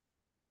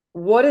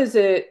 what is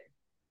it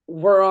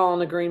we're all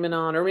in agreement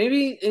on? Or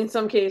maybe in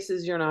some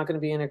cases, you're not going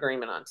to be in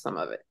agreement on some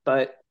of it.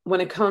 But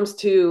when it comes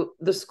to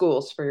the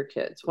schools for your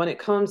kids, when it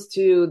comes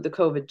to the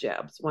COVID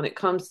jabs, when it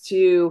comes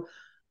to,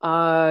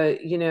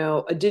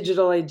 a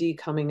digital ID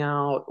coming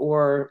out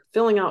or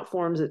filling out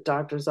forms at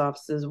doctor's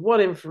offices, what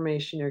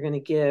information you're going to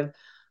give,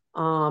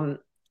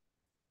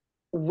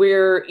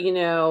 where,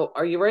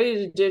 are you ready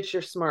to ditch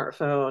your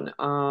smartphone?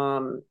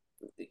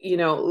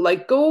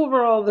 Like go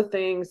over all the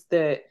things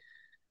that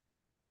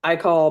I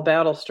call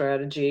battle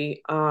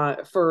strategy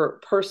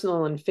for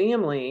personal and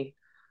family.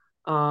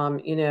 Are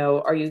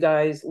you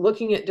guys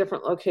looking at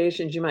different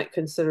locations you might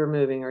consider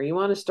moving, or you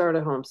want to start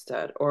a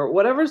homestead, or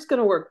whatever's going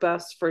to work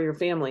best for your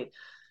family?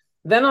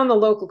 Then on the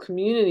local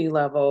community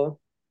level,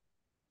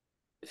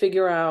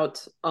 figure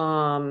out,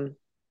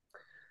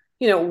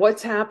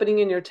 what's happening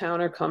in your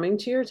town or coming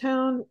to your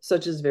town,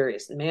 such as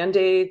various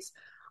mandates.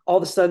 All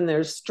of a sudden,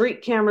 there's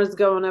street cameras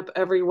going up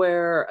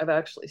everywhere. I've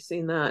actually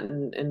seen that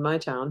in my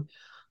town.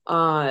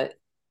 Uh,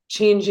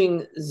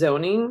 Changing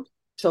zoning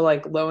to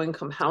like low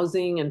income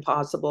housing and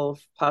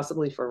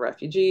possibly for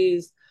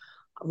refugees,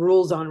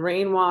 rules on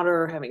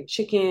rainwater, having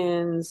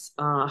chickens,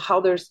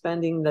 how they're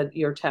spending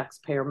your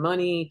taxpayer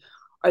money.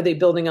 Are they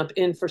building up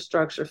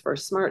infrastructure for a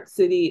smart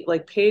city?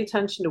 Like pay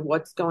attention to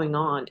what's going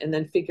on and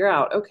then figure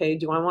out, okay,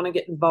 do I want to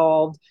get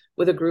involved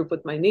with a group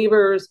with my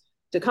neighbors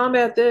to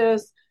combat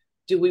this?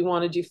 Do we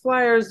want to do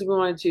flyers? Do we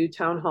want to do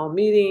town hall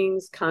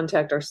meetings,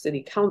 contact our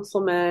city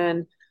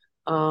councilmen?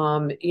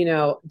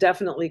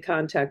 Definitely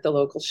contact the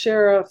local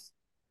sheriff,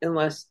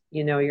 unless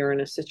you're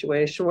in a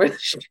situation where the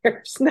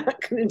sheriff's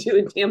not going to do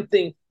a damn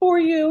thing for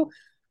you.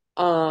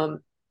 The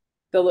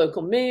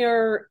local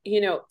mayor,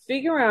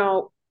 figure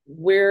out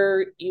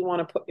where you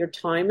want to put your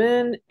time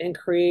in and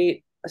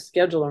create a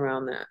schedule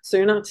around that. So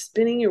you're not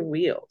spinning your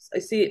wheels. I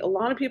see a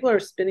lot of people are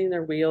spinning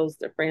their wheels,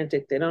 they're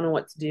frantic, they don't know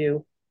what to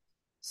do.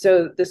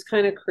 So this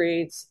kind of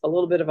creates a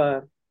little bit of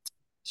a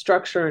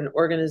structure and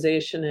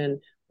organization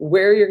and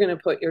where you're going to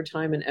put your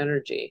time and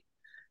energy.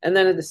 And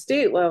then at the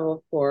state level,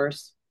 of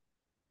course,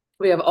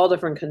 we have all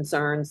different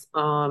concerns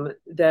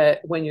that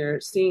when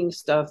you're seeing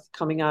stuff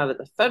coming out of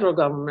the federal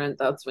government,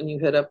 that's when you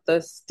hit up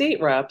the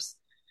state reps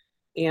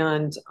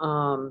and,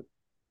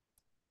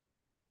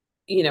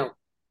 you know,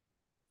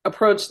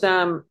 approach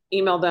them,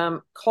 email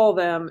them, call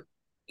them,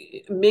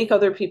 make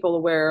other people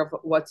aware of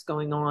what's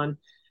going on.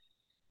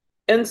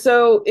 And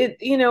so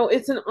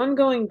it's an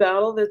ongoing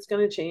battle that's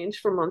going to change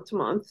from month to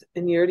month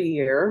and year to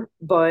year.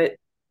 But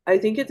I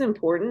think it's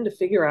important to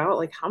figure out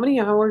like how many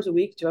hours a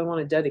week do I want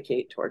to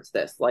dedicate towards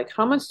this? Like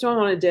how much do I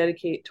want to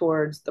dedicate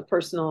towards the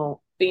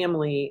personal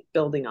family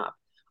building up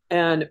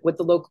and with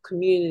the local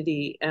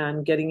community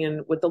and getting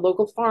in with the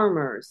local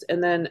farmers?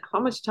 And then how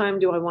much time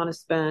do I want to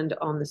spend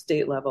on the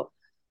state level?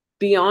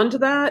 Beyond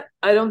that,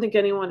 I don't think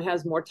anyone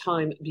has more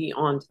time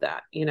beyond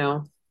that.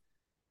 And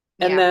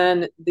Yeah,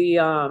 then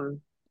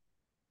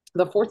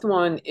the fourth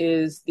one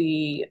is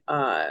the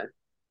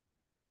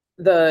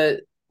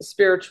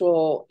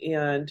spiritual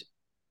and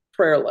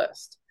prayer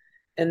list.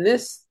 And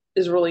this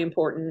is really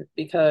important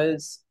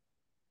because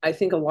I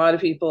think a lot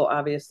of people,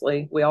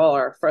 obviously, we all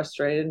are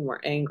frustrated and we're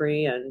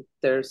angry and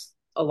there's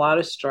a lot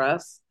of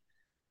stress.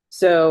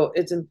 So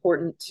it's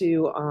important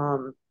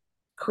to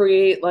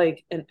create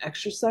like an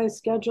exercise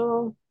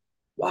schedule,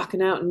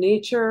 walking out in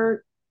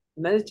nature,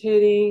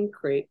 meditating,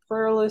 create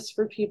prayer lists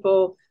for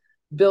people,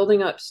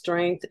 building up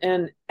strength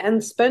and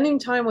spending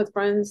time with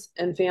friends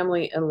and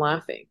family and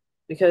laughing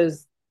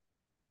because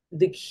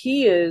the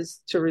key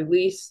is to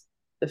release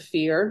the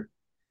fear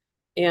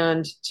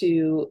and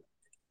to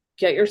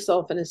get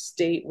yourself in a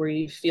state where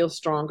you feel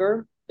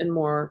stronger and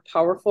more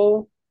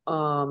powerful.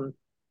 And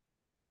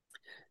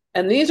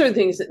these are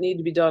things that need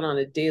to be done on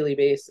a daily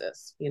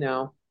basis.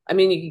 I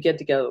mean, you could get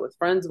together with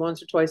friends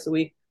once or twice a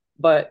week,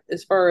 but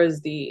as far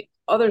as the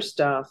other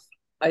stuff,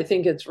 I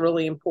think it's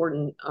really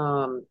important.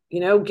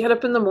 Get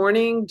up in the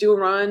morning, do a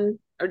run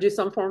or do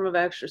some form of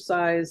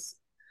exercise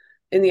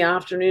in the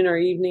afternoon or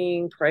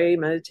evening, pray,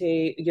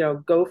 meditate,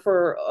 go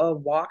for a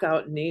walk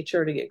out in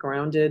nature to get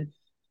grounded.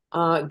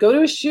 Go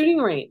to a shooting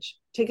range,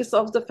 take a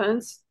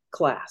self-defense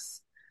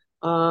class,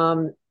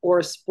 or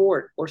a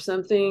sport or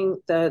something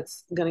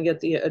that's going to get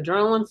the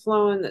adrenaline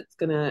flowing, that's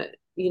going to,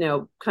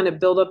 kind of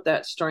build up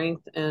that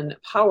strength and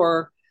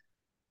power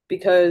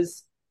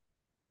because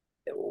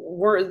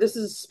this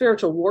is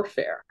spiritual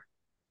warfare.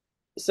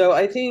 So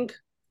I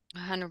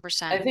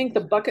 100%. think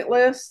the bucket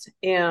list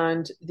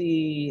and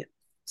the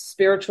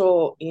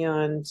spiritual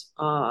and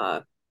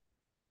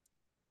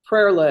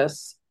prayer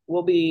lists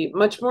will be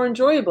much more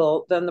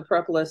enjoyable than the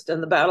prep list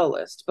and the battle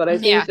list. But I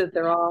Yeah, think that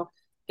they're all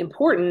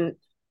important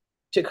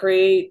to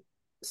create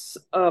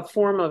a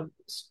form of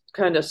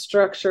kind of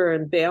structure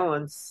and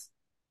balance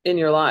in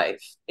your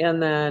life.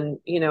 And then,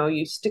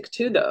 you stick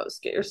to those,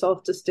 get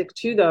yourself to stick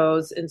to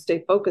those and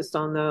stay focused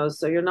on those.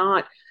 So you're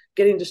not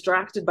getting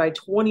distracted by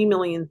 20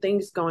 million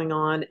things going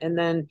on and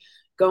then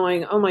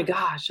going, oh my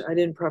gosh, I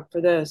didn't prep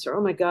for this, or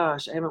oh my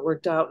gosh, I haven't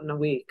worked out in a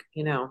week,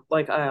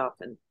 like I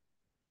often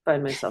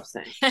find myself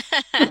saying.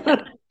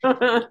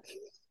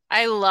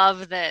 I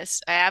love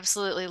this. I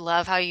absolutely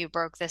love how you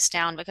broke this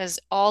down because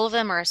all of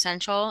them are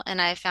essential.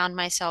 And I found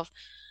myself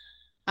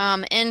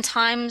in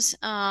times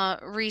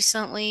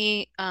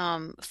recently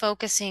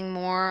focusing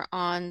more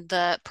on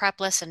the prep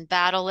list and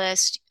battle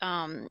list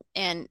and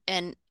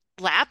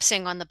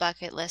lapsing on the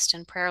bucket list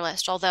and prayer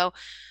list. Although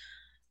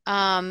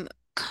um,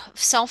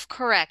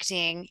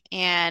 self-correcting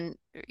and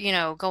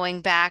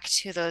going back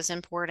to those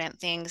important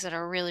things that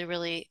are really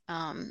really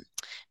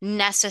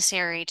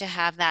necessary to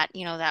have that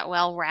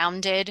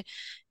well-roundedness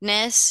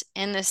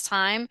in this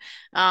time.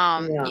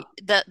 Yeah.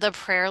 The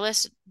prayer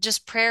list,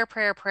 just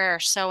prayer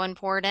so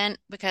important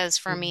because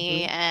for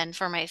me Mhm. and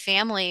for my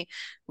family,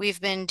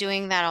 we've been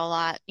doing that a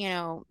lot,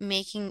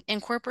 making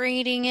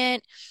incorporating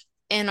it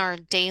in our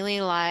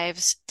daily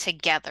lives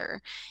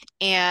together.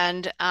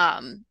 And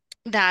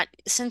that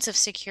sense of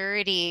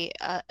security,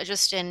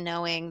 just in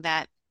knowing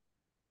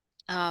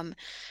um,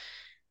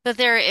 that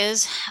there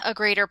is a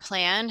greater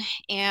plan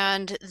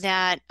and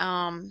that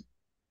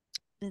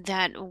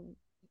that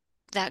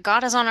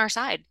God is on our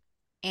side.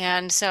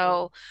 And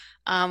so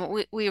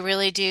we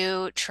really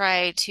do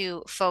try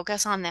to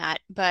focus on that.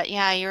 But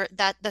yeah,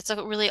 that's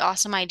a really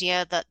awesome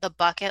idea, that the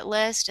bucket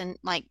list and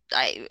like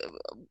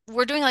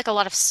we're doing like a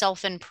lot of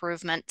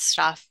self-improvement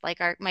stuff. Like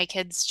my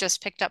kids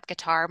just picked up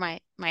guitar. My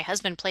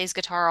husband plays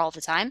guitar all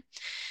the time.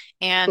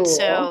 And Cool.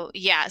 so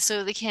yeah,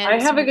 so the I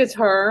kids have a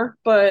guitar,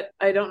 but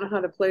I don't know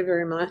how to play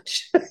very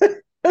much.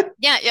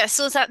 yeah,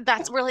 so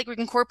that's we're like we're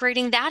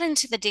incorporating that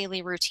into the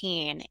daily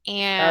routine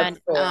That's and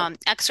cool.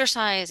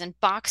 exercise and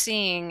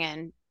boxing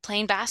and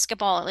playing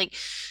basketball. Like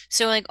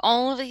so like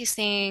all of these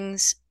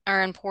things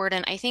are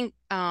important. I think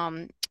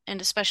And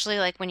especially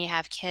like when you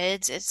have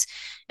kids, it's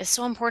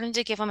so important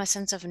to give them a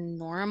sense of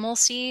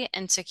normalcy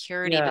and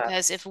security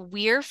because Yes. if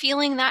we're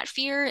feeling that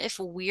fear, if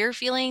we're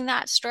feeling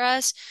that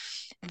stress,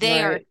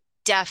 they are Right.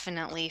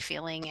 definitely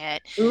feeling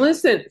it. And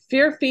listen,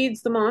 fear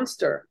feeds the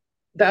monster.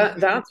 Hmm.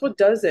 That's what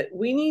does it.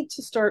 We need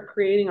to start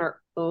creating our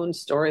own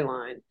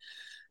storyline.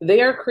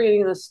 They are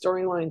creating the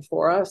storyline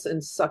for us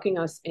and sucking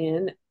us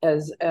in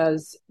as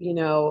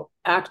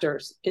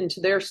actors into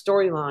their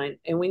storyline,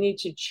 and we need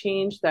to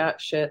change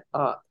that shit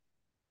up.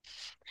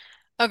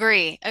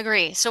 Agree,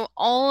 agree. So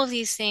all of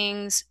these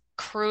things,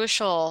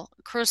 crucial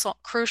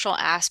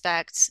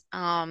aspects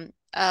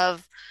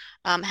of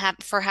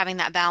for having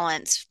that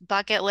balance,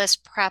 bucket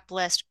list, prep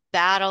list,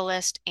 battle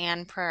list,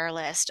 and prayer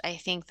list. I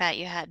think that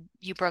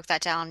you broke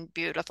that down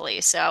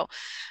beautifully. So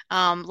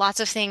lots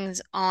of things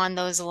on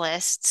those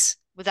lists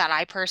that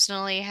I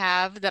personally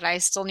have that I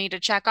still need to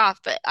check off.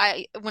 But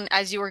when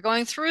as you were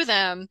going through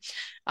them,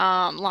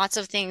 lots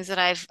of things that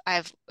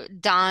I've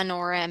done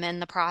or am in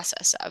the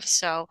process of.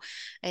 So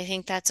I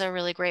think that's a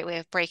really great way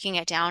of breaking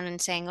it down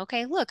and saying,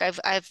 okay, look,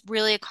 I've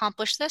really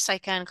accomplished this. I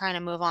can kind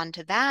of move on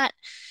to that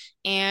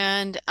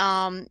and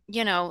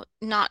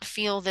not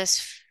feel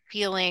this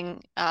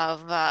feeling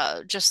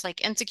of just like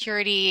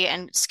insecurity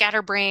and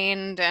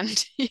scatterbrained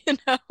and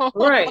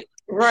Right,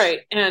 right.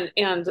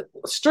 And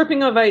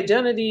stripping of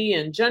identity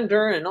and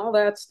gender and all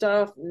that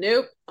stuff.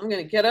 Nope. I'm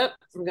gonna get up,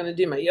 I'm gonna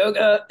do my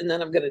yoga, and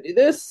then I'm gonna do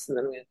this, and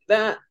then I'm gonna do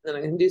that, and then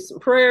I'm gonna do some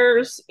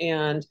prayers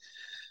and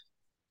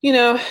you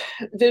know,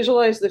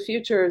 visualize the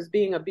future as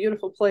being a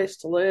beautiful place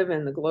to live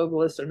and the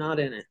globalists are not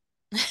in it.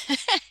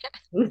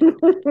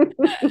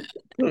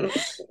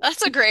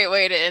 That's a great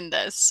way to end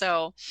this.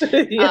 So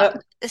Uh, Yeah.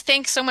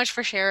 thanks so much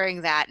for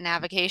sharing that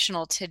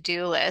navigational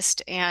to-do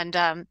list. And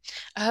I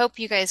hope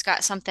you guys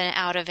got something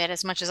out of it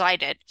as much as I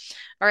did.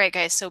 All right,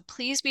 guys. So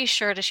please be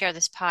sure to share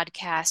this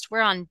podcast.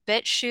 We're on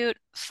BitChute,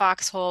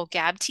 Foxhole,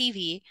 Gab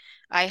TV,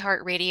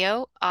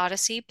 iHeartRadio,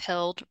 Odyssey,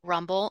 Pilled,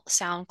 Rumble,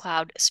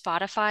 SoundCloud,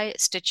 Spotify,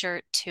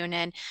 Stitcher,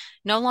 TuneIn.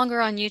 No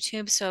longer on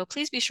YouTube. So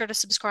please be sure to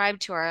subscribe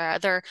to our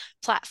other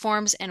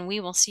platforms, and we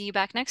will see you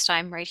back next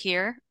time right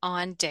here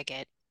on Dig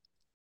It.